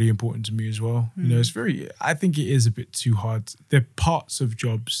 they're really important to me as well. You know, I think it is a bit too hard. There are parts of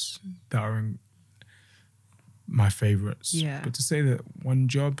jobs that are my favorites. Yeah. But to say that one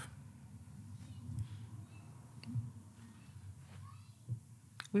job,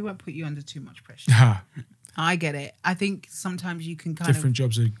 We won't put you under too much pressure. I get it. I think sometimes you can kind different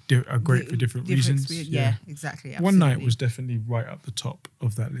jobs are great for different reasons. Yeah, exactly. One Night absolutely. was definitely right up the top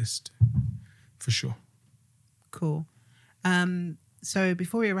of that list, for sure. Cool. So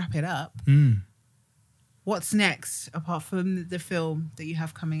before we wrap it up, what's next apart from the film that you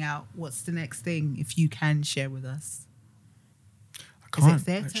have coming out? What's the next thing, if you can share with us? I can't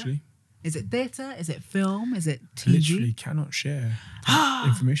theatre? actually. Is it theatre? Is it film? Is it I TV? literally cannot share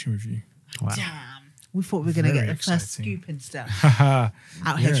information with you. Wow. Damn. We thought we were going to Very get the first exciting. scoop and stuff. Haha.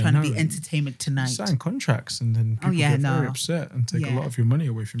 Out here Yeah, trying to no. be entertainment tonight. Sign contracts and then people yeah, get very no. upset and take Yeah. a lot of your money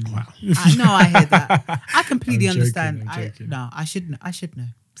away from you. I know, I hear that. I completely I'm joking, understand. I'm joking. I should know.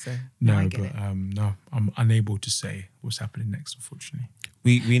 So No, I get but it. no, I'm unable to say what's happening next, unfortunately.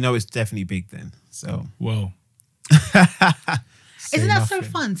 We know it's definitely big then. So Well, Isn't that so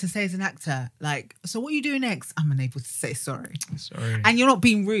nothing. fun to say as an actor? Like, so what are you doing next? I'm unable to say sorry. Sorry. And you're not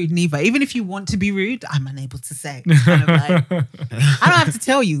being rude neither. Even if you want to be rude, I'm unable to say. It's kind of like, I don't have to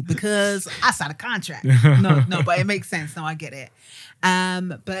tell you because I signed a contract. No, but it makes sense. No, I get it.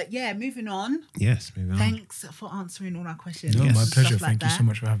 But yeah, moving on. yes, moving on. Thanks for answering all our questions. No, and my stuff pleasure. like Thank you that. so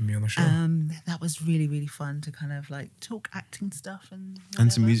much for having me on the show. That was really, really fun to kind of like talk acting stuff and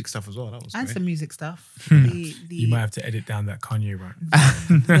And some whatever. music stuff as well. That was And great. some music stuff. you might have to edit down that Kanye rant.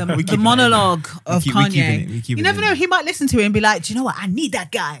 the keep it monologue of we Kanye. keeping it, we keep You it never in. know. He might listen to it and be like, "Do you know what? I need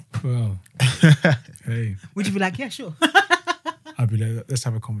that guy." Well, hey, Would you be like, "Yeah, sure"? I'd be like, let's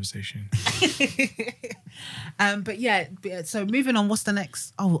have a conversation. But yeah. So moving on. What's the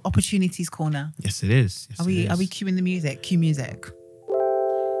next? Oh, opportunities corner. Yes, it is. Yes, Are we it is. cueing the music? Cue music.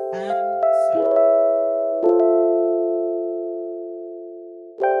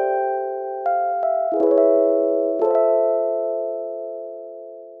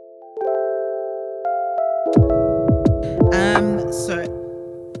 So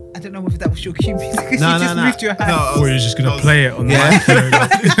I don't know whether that was your cue music. No, you just moved your hand. Or you're just going to play it on the mic.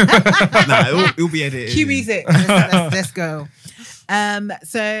 It'll be edited. Cue music. Let's go.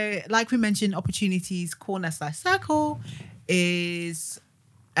 So, like we mentioned, Opportunities Corner/Circle is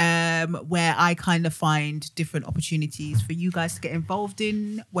where I kind of find different opportunities for you guys to get involved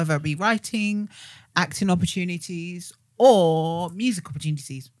in, whether it be writing, acting opportunities, or music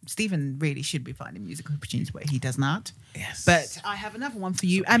opportunities. Stephen really should be finding music opportunities, but he does not. Yes. But I have another one for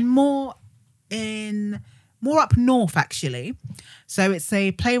you, and more up north, actually. So it's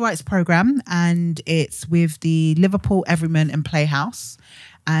a playwrights program, and it's with the Liverpool Everyman and Playhouse.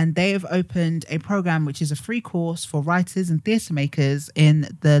 And they have opened a program which is a free course for writers and theatre makers in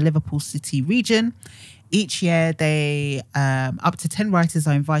the Liverpool City region. Each year, they up to 10 writers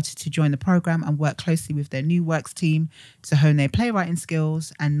are invited to join the program and work closely with their new works team to hone their playwriting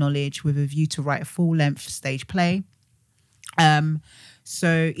skills and knowledge with a view to write a full-length stage play.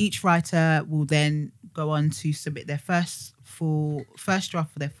 So each writer will then go on to submit their first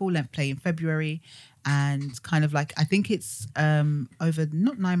draft for their full-length play in February. And kind of like, I think it's over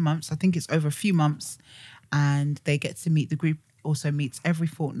not 9 months, I think it's over a few months. And they get to meet, the group also meets every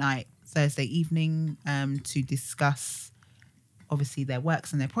fortnight, Thursday evening, to discuss obviously their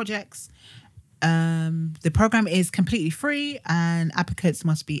works and their projects. The program is completely free and applicants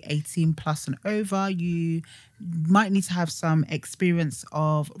must be 18 plus and over. You might need to have some experience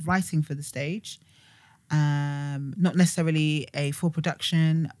of writing for the stage. Not necessarily a full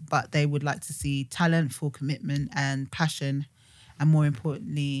production, but they would like to see talent, full commitment and passion, and more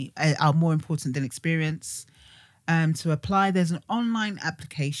importantly, are more important than experience. To apply, there's an online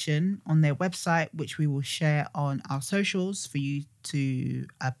application on their website, which we will share on our socials for you to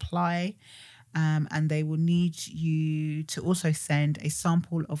apply. And they will need you to also send a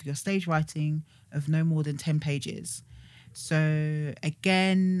sample of your stage writing of no more than 10 pages. So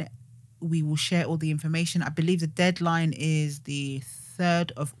again, we will share all the information. I believe the deadline is the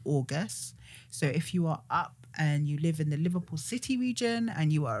 3rd of August. So if you are up and you live in the Liverpool City region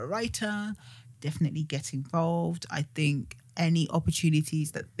and you are a writer, definitely get involved. I think any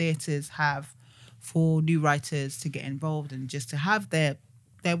opportunities that theatres have for new writers to get involved and just to have their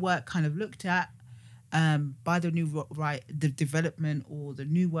work kind of looked at by the development or the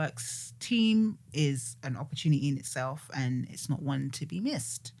new works team is an opportunity in itself, and it's not one to be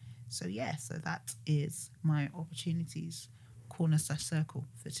missed. So so that is my Opportunities Corner/Circle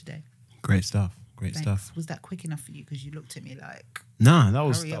for today. Great stuff. Great Thanks. stuff. Was that quick enough for you? Because you looked at me like, No, that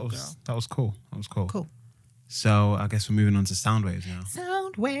was Hurry up, girl. that was cool. That was cool. cool. So I guess we're moving on to sound waves now.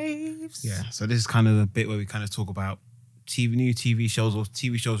 Sound waves. Yeah. So this is kind of the bit where we kind of talk about new TV shows or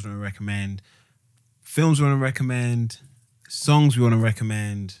TV shows we want to recommend, films we want to recommend, songs we want to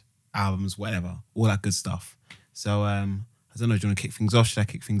recommend, albums, whatever, all that good stuff. So I don't know, do you want to kick things off? Should I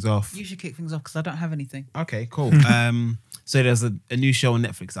kick things off? You should kick things off because I don't have anything. Okay, cool. So there's a new show on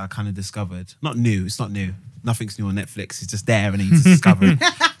Netflix that I kind of discovered. Not new, it's not new. Nothing's new on Netflix. It's just there and it's discovered.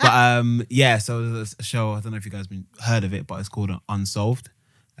 But so there's a show, I don't know if you guys heard of it, but it's called Unsolved.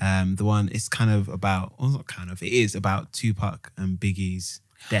 The one, it's kind of about, well, not kind of, it is about Tupac and Biggie's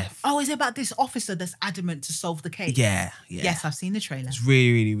death. Oh, is it about this officer that's adamant to solve the case? Yeah. Yes, I've seen the trailer. It's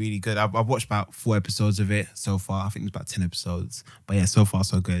really, really, really good. I've watched about 4 episodes of it so far. I think it's about 10 episodes. But yeah, so far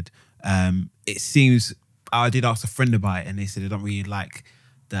so good. It seems, I did ask a friend about it and they said they don't really like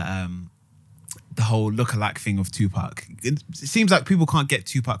the whole look-alike thing of Tupac. It seems like people can't get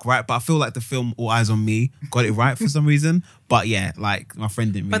Tupac right, but I feel like the film All Eyes on Me got it right for some reason. But yeah, like my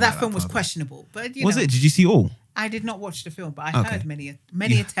friend didn't really But that like film was part of it. questionable. But Was it? Did you see all? I did not watch the film, but I heard many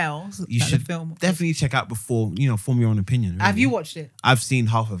a tales You that should the film. definitely check out before, form your own opinion. Really. Have you watched it? I've seen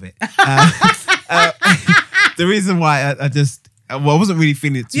half of it. The reason why I wasn't really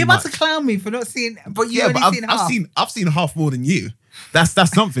feeling it too You're much. about to clown me for not seeing, but you only seen half. I've seen half more than you. That's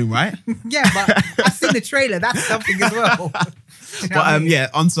something, right? Yeah, but I've seen the trailer. That's something as well. You know what I mean?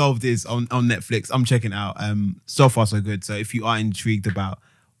 Unsolved is on Netflix. I'm checking it out. So far so good. So if you are intrigued about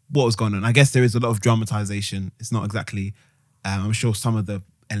what was going on, I guess there is a lot of dramatization. It's not exactly. I'm sure some of the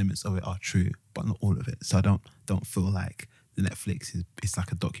elements of it are true, but not all of it. So I don't feel like the Netflix it's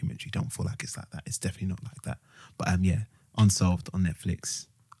like a documentary. Don't feel like it's like that. It's definitely not like that. But Unsolved on Netflix.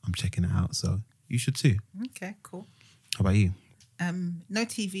 I'm checking it out. So you should too. Okay, cool. How about you? No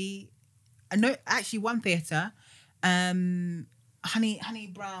TV. No, actually, one theatre. Honey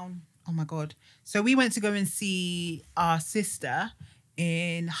Brown. Oh my God. So we went to go and see our sister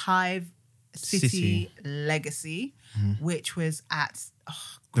in Hive City. Legacy, which was at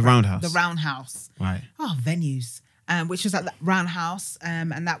The Roundhouse. The Roundhouse. Right. Oh, venues. Which was at the Roundhouse.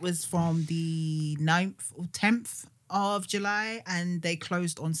 And that was from the 9th or 10th of July, and they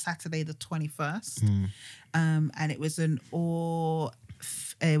closed on Saturday the 21st. And it was an all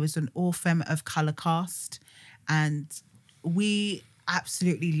femme of color cast, and we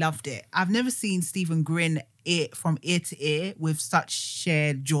absolutely loved it. I've never seen Stephen grin from ear to ear with such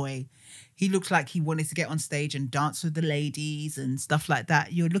shared joy. He looked like he wanted to get on stage and dance with the ladies and stuff like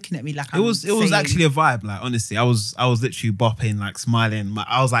that. You're looking at me like it was actually a vibe. Like, honestly, I was literally bopping, like smiling.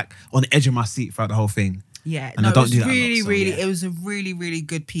 I was like on the edge of my seat throughout the whole thing. Yeah, and I don't do that really, a lot, so, really, yeah. it was a really, really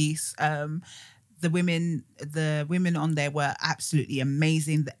good piece. The women on there were absolutely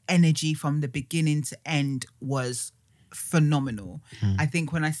amazing. The energy from the beginning to end was phenomenal. I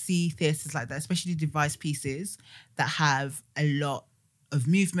think when I see theatres like that, especially device pieces that have a lot of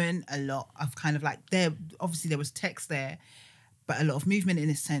movement, a lot of kind of like there was text there, but a lot of movement in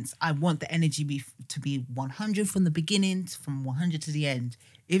a sense. I want the energy to be 100 from the beginning, from 100 to the end.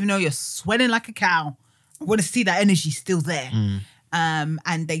 Even though you're sweating like a cow, I want to see that energy still there.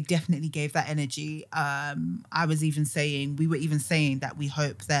 And they definitely gave that energy. We were even saying that we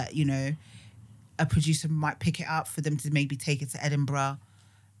hope that, you know, a producer might pick it up for them to maybe take it to Edinburgh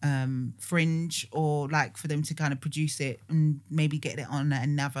Fringe, or like for them to kind of produce it and maybe get it on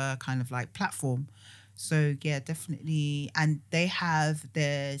another kind of like platform. So yeah, definitely. And they have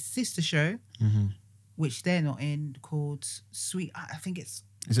their sister show, which they're not in, called Sweet. I think it's.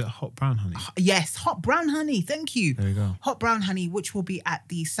 Is it Hot Brown Honey? Yes, Hot Brown Honey. Thank you. There you go. Hot Brown Honey, which will be at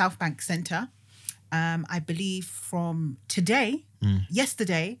the South Bank Centre. I believe from yesterday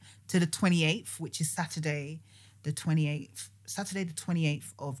to the 28th, which is Saturday the 28th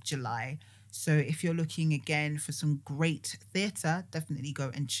of July. So if you're looking again for some great theatre, definitely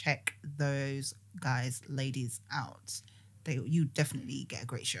go and check those ladies out. You definitely get a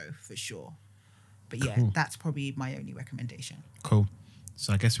great show for sure. But yeah, that's probably my only recommendation. Cool.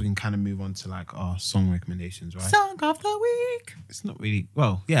 So I guess we can kind of move on to like our song recommendations, right? Song of the week. It's not really,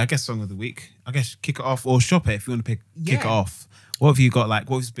 well, yeah, I guess song of the week. I guess kick it off or shop it if you want to kick it off. What have you got, like,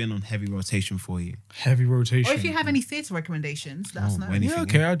 what's been on heavy rotation for you? Heavy rotation. Or if you have any theatre recommendations, let us know. anything, Yeah,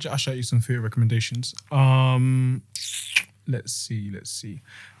 okay, I'll show you some theatre recommendations. Let's see.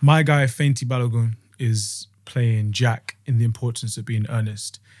 My guy, Fenty Balogun, is playing Jack in The Importance of Being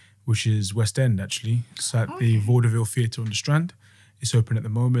Earnest, which is West End, actually. It's at the Vaudeville Theatre on the Strand. It's open at the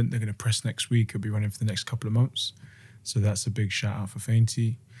moment. They're going to press next week. It'll be running for the next couple of months. So that's a big shout out for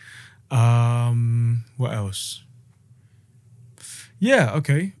Fenty. What else? Yeah,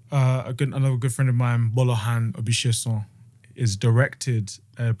 okay. Another good friend of mine, Bolohan Obicheson, is directed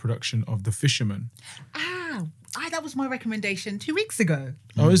a production of The Fisherman. That was my recommendation 2 weeks ago.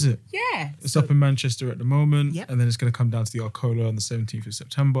 Oh, is it? Yeah. It's up in Manchester at the moment. Yep. And then it's going to come down to the Arcola on the 17th of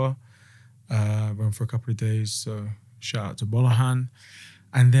September. Run for a couple of days. So shout out to Bolohan.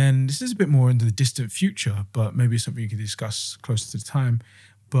 And then this is a bit more into the distant future, but maybe it's something you can discuss closer to the time.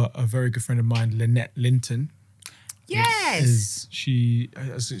 But a very good friend of mine, Lynette Linton. Yes.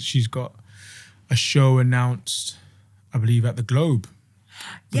 She's got a show announced, I believe, at the Globe.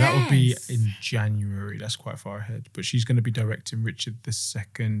 But that will be in January. That's quite far ahead. But she's going to be directing Richard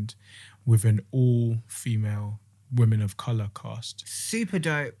II with an all-female women of colour cast. Super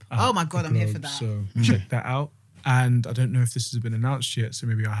dope. Oh my God, I'm here for that. So check that out. And I don't know if this has been announced yet, so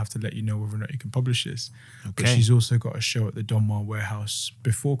maybe I'll have to let you know whether or not you can publish this. Okay. But she's also got a show at the Donmar Warehouse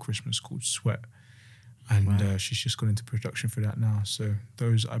before Christmas called Sweat. And she's just gone into production for that now. So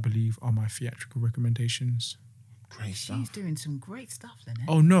those, I believe, are my theatrical recommendations. Great stuff. She's doing some great stuff, Lynette.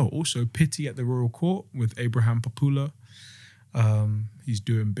 Oh no, also Pity at the Royal Court with Abraham Papula. He's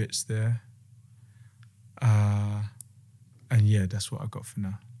doing bits there. And yeah, that's what I got for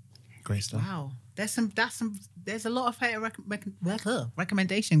now. Great stuff. Wow. There's a lot of theatre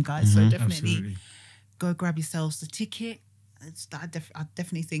recommendation, guys. So definitely Absolutely. go grab yourselves the ticket. I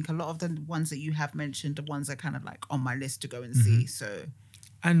definitely think a lot of the ones that you have mentioned, the ones that kind of like on my list to go and see. So,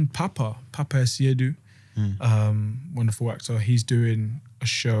 and Papa Esiedu, wonderful actor, he's doing a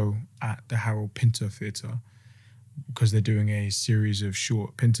show at the Harold Pinter Theatre because they're doing a series of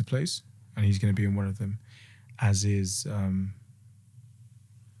short Pinter plays, and he's going to be in one of them, as is Emma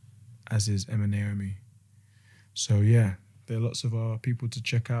Naomi. So yeah, there are lots of our people to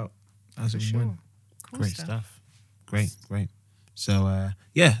check out as and when. Cool Great stuff. Great. So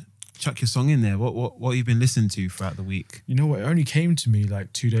yeah, chuck your song in there. What you've been listening to throughout the week? You know what? It only came to me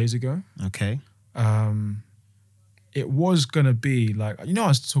like 2 days ago. Okay. It was gonna be like, I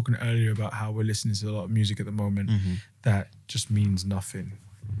was talking earlier about how we're listening to a lot of music at the moment that just means nothing,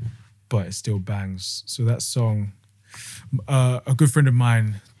 but it still bangs. So that song, a good friend of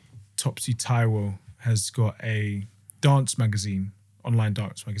mine, Topsy Taiwo, has got a dance magazine, online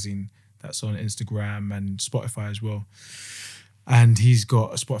dance magazine That's on Instagram and Spotify as well. And he's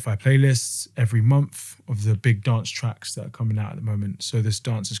got a Spotify playlist every month of the big dance tracks that are coming out at the moment. So this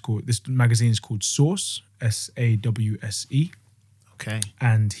magazine is called Source, SAWSE. Okay.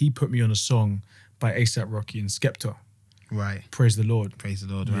 And he put me on a song by A$AP Rocky and Skepta. Right. Praise the Lord. Praise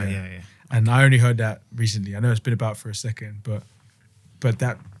the Lord. Right. Yeah. And I only heard that recently. I know it's been about for a second, but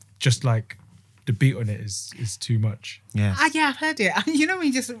that just like the beat on it is too much. Yeah. Yeah, I've heard it. You know when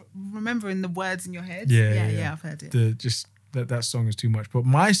you just remembering the words in your head? Yeah. I've heard it. That song is too much. But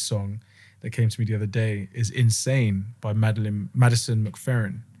my song that came to me the other day is Insane by Madison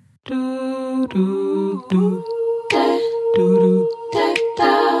McFerrin. Do do do da do do da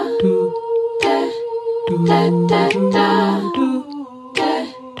da do da do da da do da do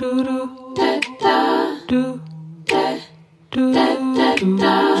do da da do da do da da do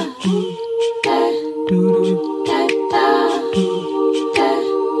da do do da da do da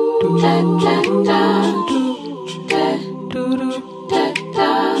do da da do da do do da da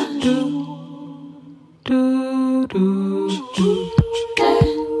do do do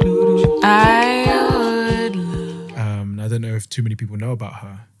I don't know if too many people know about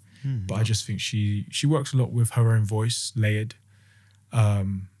her, but I just think she works a lot with her own voice, layered.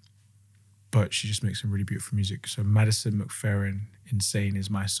 But she just makes some really beautiful music. So Madison McFerrin, Insane is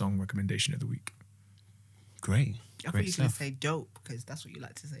my song recommendation of the week. Great. I thought Great you were going to stuff. say dope because that's what you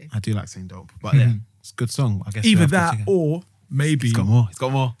like to say. I do like saying dope, but yeah, it's a good song. I guess Either we have to that check it. or maybe It's got more. It's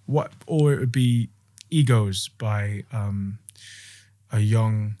got more. or it would be Egos by a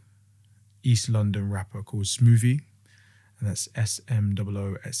young East London rapper called Smoothie, and that's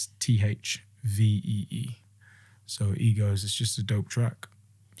SMOOSTHVEE. So Egos is just a dope track.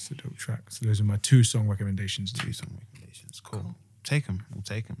 It's a dope track. So those are my 2 song recommendations. 2 song recommendations. Cool. Take them. We'll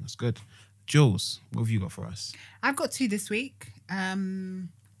take them. That's good. Jules, what have you got for us? I've got 2 this week.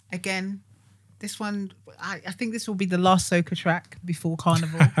 Again, this one, I think this will be the last soca track before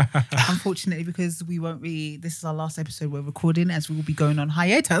Carnival, unfortunately, because this is our last episode we're recording as we will be going on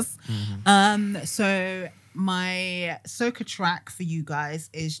hiatus. So my soca track for you guys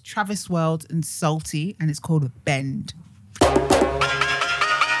is Travis World and Salty, and it's called Bend.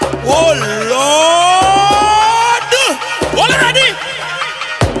 Oh Lord! All ready?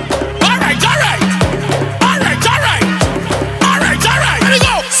 Alright. Here we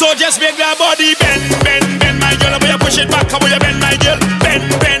go. So just make that body bend, my girl. Boy, you push it back, boy, you bend, my girl. Bend,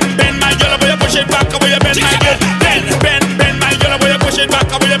 my girl. Boy, you push it back, boy, you bend, my girl. Bend, my girl. Boy, you push it back,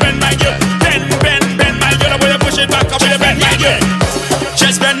 boy, you bend, my girl. Bend, my girl. Boy, you push it back, boy, you bend, my girl.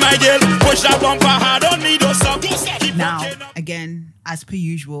 Just bend, my girl. Push that bumper hard on me, don't stop. Now, again, as per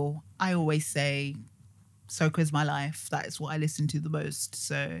usual, I always say soca is my life. That is what I listen to the most.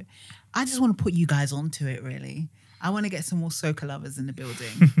 So I just want to put you guys onto it, really. I want to get some more soca lovers in the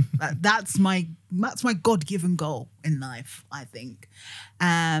building. That's my God-given goal in life, I think.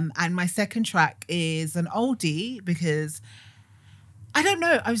 And my second track is an oldie because I don't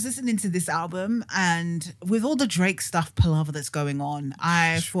know. I was listening to this album, and with all the Drake stuff, palaver that's going on,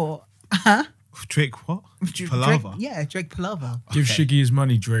 I thought, Drake what? Palaver? Drake palaver. Give Shiggy his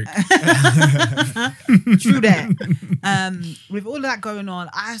money, Drake. True that. With all that going on,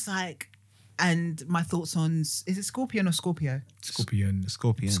 I was like, and my thoughts on, is it Scorpion or Scorpio? Scorpion.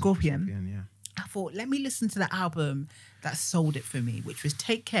 Yeah. I thought, let me listen to the album that sold it for me, which was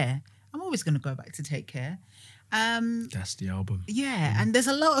Take Care. I'm always going to go back to Take Care. That's the album. Yeah, and there's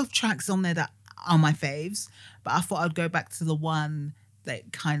a lot of tracks on there that are my faves, but I thought I'd go back to the one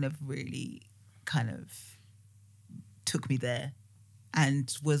that kind of took me there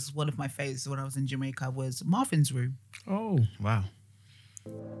and was one of my faves when I was in Jamaica was Marvin's Room. Oh, Wow.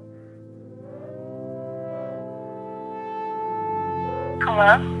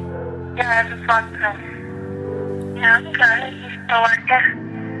 Hello? Yeah, I just walked in. Yeah, I'm good. You still working?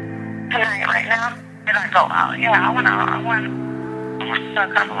 Tonight, right now? Did I go out? Yeah, I went out. I went to a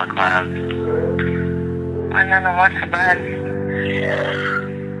couple of clubs. And then I went to bed.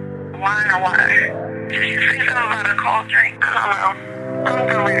 Why or what? Did you say something about a cold drink? I don't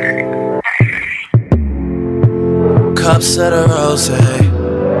know. I'm good. Cups of the rose,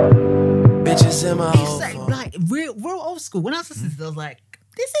 bitches in my It's whole like, phone. like real old school. When I was listening to it, I was like,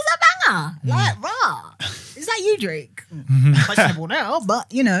 this is a banger. Like, raw. Is that you, Drake? Questionable now,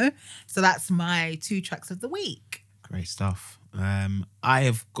 but you know. So that's my 2 tracks of the week. Great stuff. I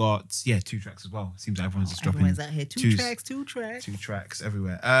have got 2 tracks as well. Seems like everyone's just dropping. Everyone's out here. Two tracks. 2 tracks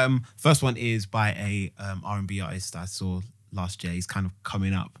everywhere. First one is by a R&B artist that I saw last year. He's kind of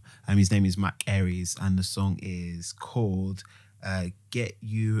coming up. His name is Mac Aries, and the song is called "Get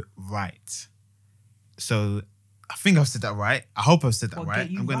You Right." So I think I've said that right. I hope I've said that Well, right.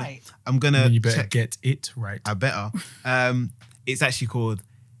 get you right. I'm gonna And you better check. get it right. I better. It's actually called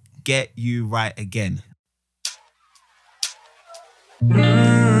Get You Right Again.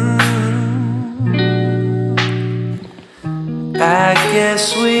 I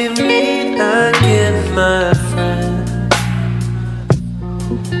guess we meet again, my friend.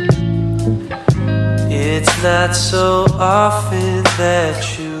 It's not so often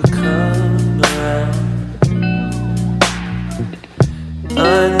that you come around.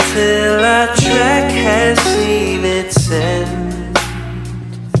 Until our track has seen its end,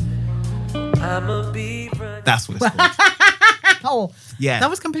 I'ma be running. That's what it's called. Oh, Yeah. that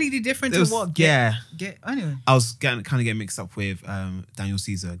was completely different It was- to what? yeah. Anyway. I was kind of getting mixed up with Daniel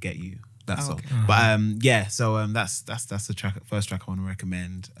Caesar, Get You. That's all. okay. But yeah, so that's the first track I want to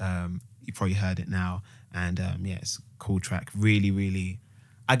recommend. You probably heard it now, and yeah, it's a cool track. Really, really,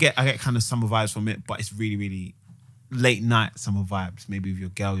 I get kind of summer vibes from it, but it's really, really late night summer vibes. Maybe with your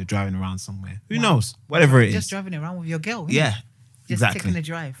girl, you're driving around somewhere. Who knows? Whatever it is. Just driving around with your girl. innit? Yeah, Just exactly. taking a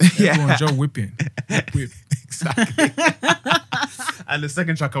drive. Yeah. Go on, Joe Whipping. Whip. Exactly. And the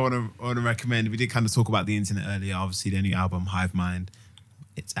second track I want to recommend, we did kind of talk about the internet earlier. Obviously, the new album Hive Mind,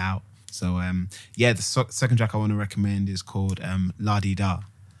 it's out. So yeah, the second track I want to recommend is called La Di Da.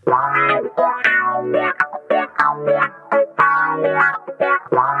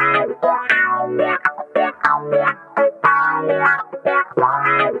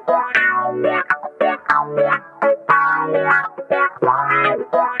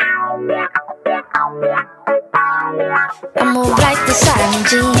 I move like the silent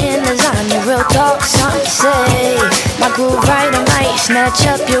G in lasagna, real talk, something to say. My groove right, I might snatch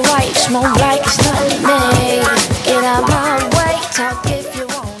up your wife, smoke like it's nothing to me. Get out my way, talk if you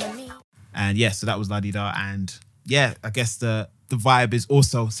want me. And yeah, so that was La Di Da. And yeah, I guess the vibe is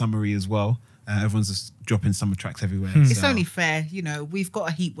also summery as well. Everyone's just dropping summer tracks everywhere. It's so, only fair, we've got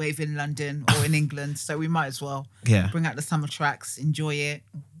a heat wave in London or in England, so we might as well Yeah. bring out the summer tracks, enjoy it,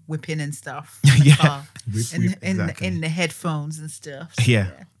 whip in and stuff. Yeah. Car, Whip, in, whip, in, exactly. in the headphones and stuff. So, Yeah,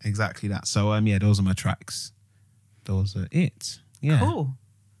 exactly that. So yeah, those are my tracks. Those are it. Yeah. Cool.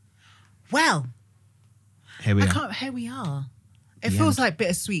 Well, Here we are. here we are. It The feels end. like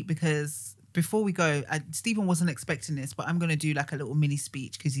bittersweet because before we go, Stephen wasn't expecting this, but I'm going to do like a little mini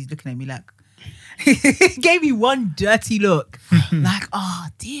speech because he's looking at me like, he gave me one dirty look. Like, oh,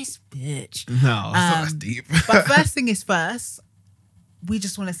 this bitch. No, it's not as deep. But first thing is first, we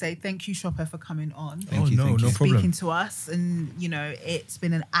just want to say thank you, Shopper, for coming on. Oh, you, no, thank no you. problem. Speaking to us, and it's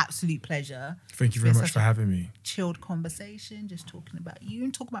been an absolute pleasure. Thank you It's very been much such for having me. chilled conversation, just talking about you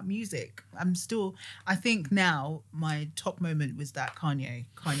and talking about music. I think now my top moment was that Kanye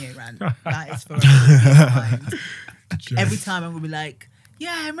rant. That is forever in my mind. Every time I'm gonna be like,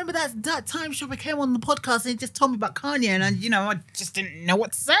 yeah, I remember that time Shopper came on the podcast and he just told me about Kanye, and I just didn't know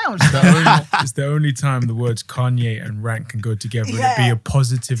what to say. I was like, It's the only time the words Kanye and rant can go together and it be Yeah. a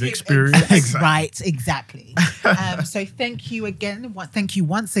positive experience. Right, exactly. So thank you again. Thank you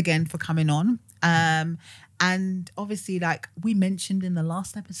once again for coming on. And obviously, like we mentioned in the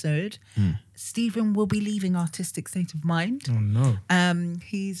last episode, Stephen will be leaving Artistic State of Mind. Oh no.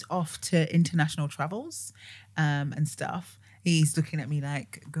 He's off to international travels and stuff. He's looking at me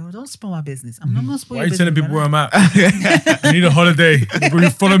like, girl, don't spoil my business. I'm not going to spoil Why are your you telling business. people where I'm at? I need a holiday. Will you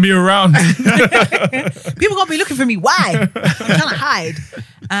follow me around? People gonna be looking for me. Why? I'm trying to hide.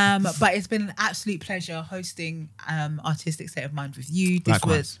 But it's been an absolute pleasure hosting Artistic State of Mind with you.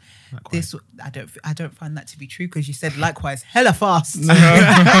 Likewise. I don't find that to be true because you said likewise hella fast.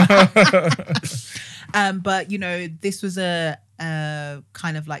 But this was a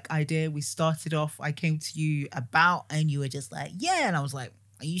kind of like idea we started off. I came to you about, and you were just like, yeah, and I was like,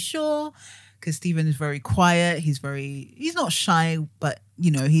 are you sure? Because Stephen is very quiet. He's not shy, but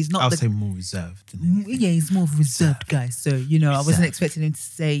he's not. I'll say more reserved. Yeah, he's more of a reserved guy. So, I wasn't expecting him to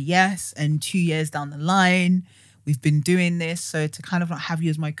say yes. And 2 years down the line, we've been doing this. So to kind of not have you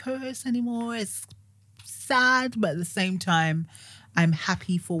as my co-host anymore, it's sad. But at the same time, I'm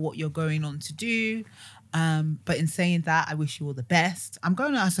happy for what you're going on to do. But in saying that, I wish you all the best. I'm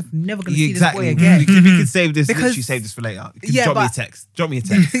going to ask if I'm never going to see this boy again. We can save this. Because- Literally save this for later. You can Yeah, drop me a but- text. Drop me a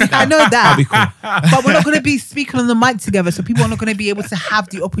text. I know that. That'd be cool. But we're not going to be speaking on the mic together, so people are not going to be able to have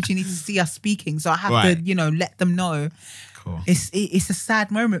the opportunity to see us speaking. So I have Right. to, let them know. Cool. It's a sad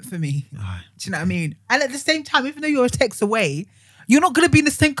moment for me. Alright. Do you know what I mean? And at the same time, even though you're a text away, you're not going to be in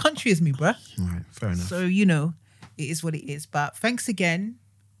the same country as me, bruh. All right. Fair enough. So, it is what it is. But thanks again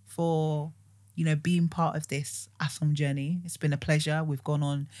for, being part of this awesome journey. It's been a pleasure. We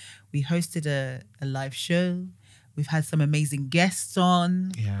hosted a live show. We've had some amazing guests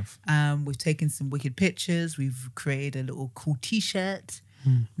on. Yeah. We've taken some wicked pictures. We've created a little cool T-shirt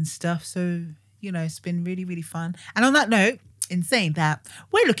and stuff. So, you know, it's been really, really fun. And on that note, in saying that,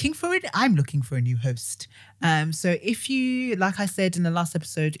 I'm looking for a new host. So if you, like I said in the last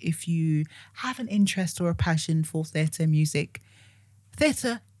episode, if you have an interest or a passion for theatre, music,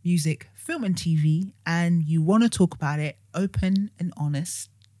 film and TV, and you want to talk about it open and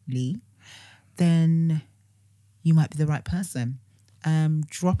honestly, then you might be the right person.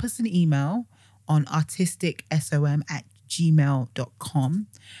 Drop us an email on artisticsom@gmail.com.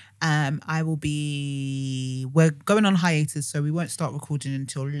 We're going on hiatus, so we won't start recording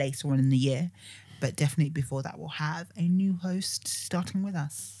until later on in the year, but definitely before that we'll have a new host starting with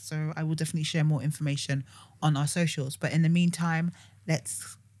us. So I will definitely share more information on our socials. But in the meantime,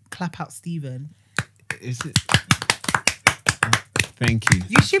 let's clap out Stephen. Is it? Thank you.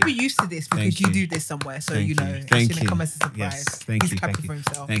 You should be used to this because you do this somewhere, so Thank you know. you. Thank it's you. gonna come as a surprise. Yes, thank He's you. clapping Thank for you.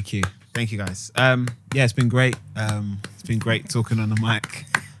 himself. Thank you, guys. Yeah, it's been great. It's been great talking on the mic.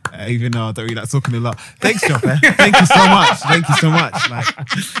 Even though I don't really like talking a lot. Thanks, Chopper. Thank you so much. Thank you so much. Like,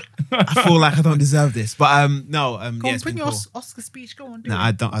 I feel like I don't deserve this, but Go yeah, on, it's bring been your cool. Oscar speech. Go on, do No, it.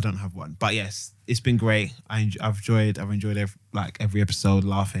 I don't have one. But yes, it's been great. I've enjoyed every episode,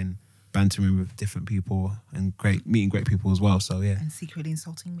 laughing, bantering with different people, and meeting great people as well. So yeah, And secretly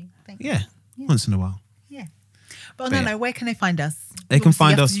insulting me. Thank you. yeah, once in a while. Yeah. But no, where can they find us? They can Obviously,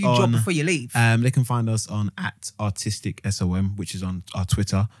 find you have us to do your job on before you leave. They can find us on @ArtisticSOM, which is on our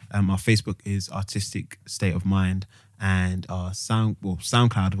Twitter. Our Facebook is Artistic State of Mind, and our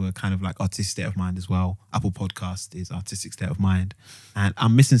SoundCloud, we're kind of like Artistic State of Mind as well. Apple Podcast is Artistic State of Mind, and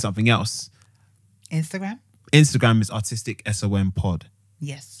I'm missing something else. Instagram? Instagram is ArtisticSOM Pod.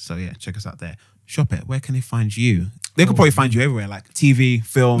 Yes. So yeah, check us out there. Shop it. Where can they find you? They could probably find you everywhere, like TV,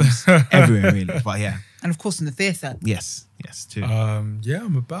 films, everywhere really. But yeah. And of course in the theatre. Yes, too. Yeah,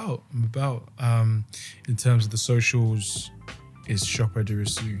 I'm about. In terms of the socials, is Shop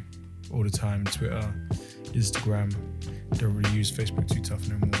Edirisu all the time. Twitter, Instagram. Don't really use Facebook too tough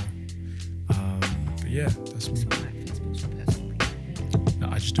no more. But yeah, that's me. No,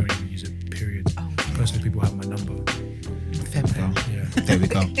 I just don't even use it. Period. Oh. Personally, people have my number. Fair play. Yeah, There we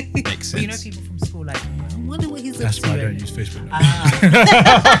go. Makes sense. You know people from school like, I wonder what he's up that's to. why I don't use Facebook. No.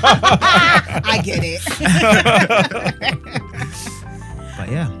 I get it. But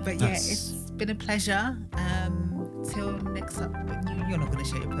yeah. But yeah, it's been a pleasure. Till next up, you're not going to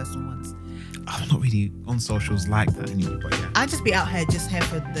share your personal ones. I'm not really on socials like that anymore, but yeah. I'd just be out here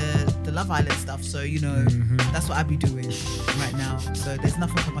for the Love Island stuff. So, you know, that's what I'd be doing right now. So there's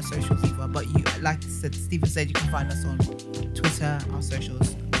nothing on my socials either. But you, like I said, Stephen said, you can find us on Twitter, our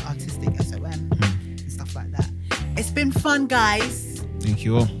socials, Artistic SOM, and stuff like that. It's been fun, guys. Thank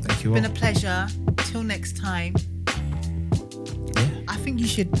you all. It's been a pleasure. Till next time. Yeah. I think you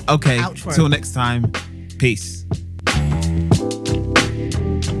should Okay, outro. till next time. Peace.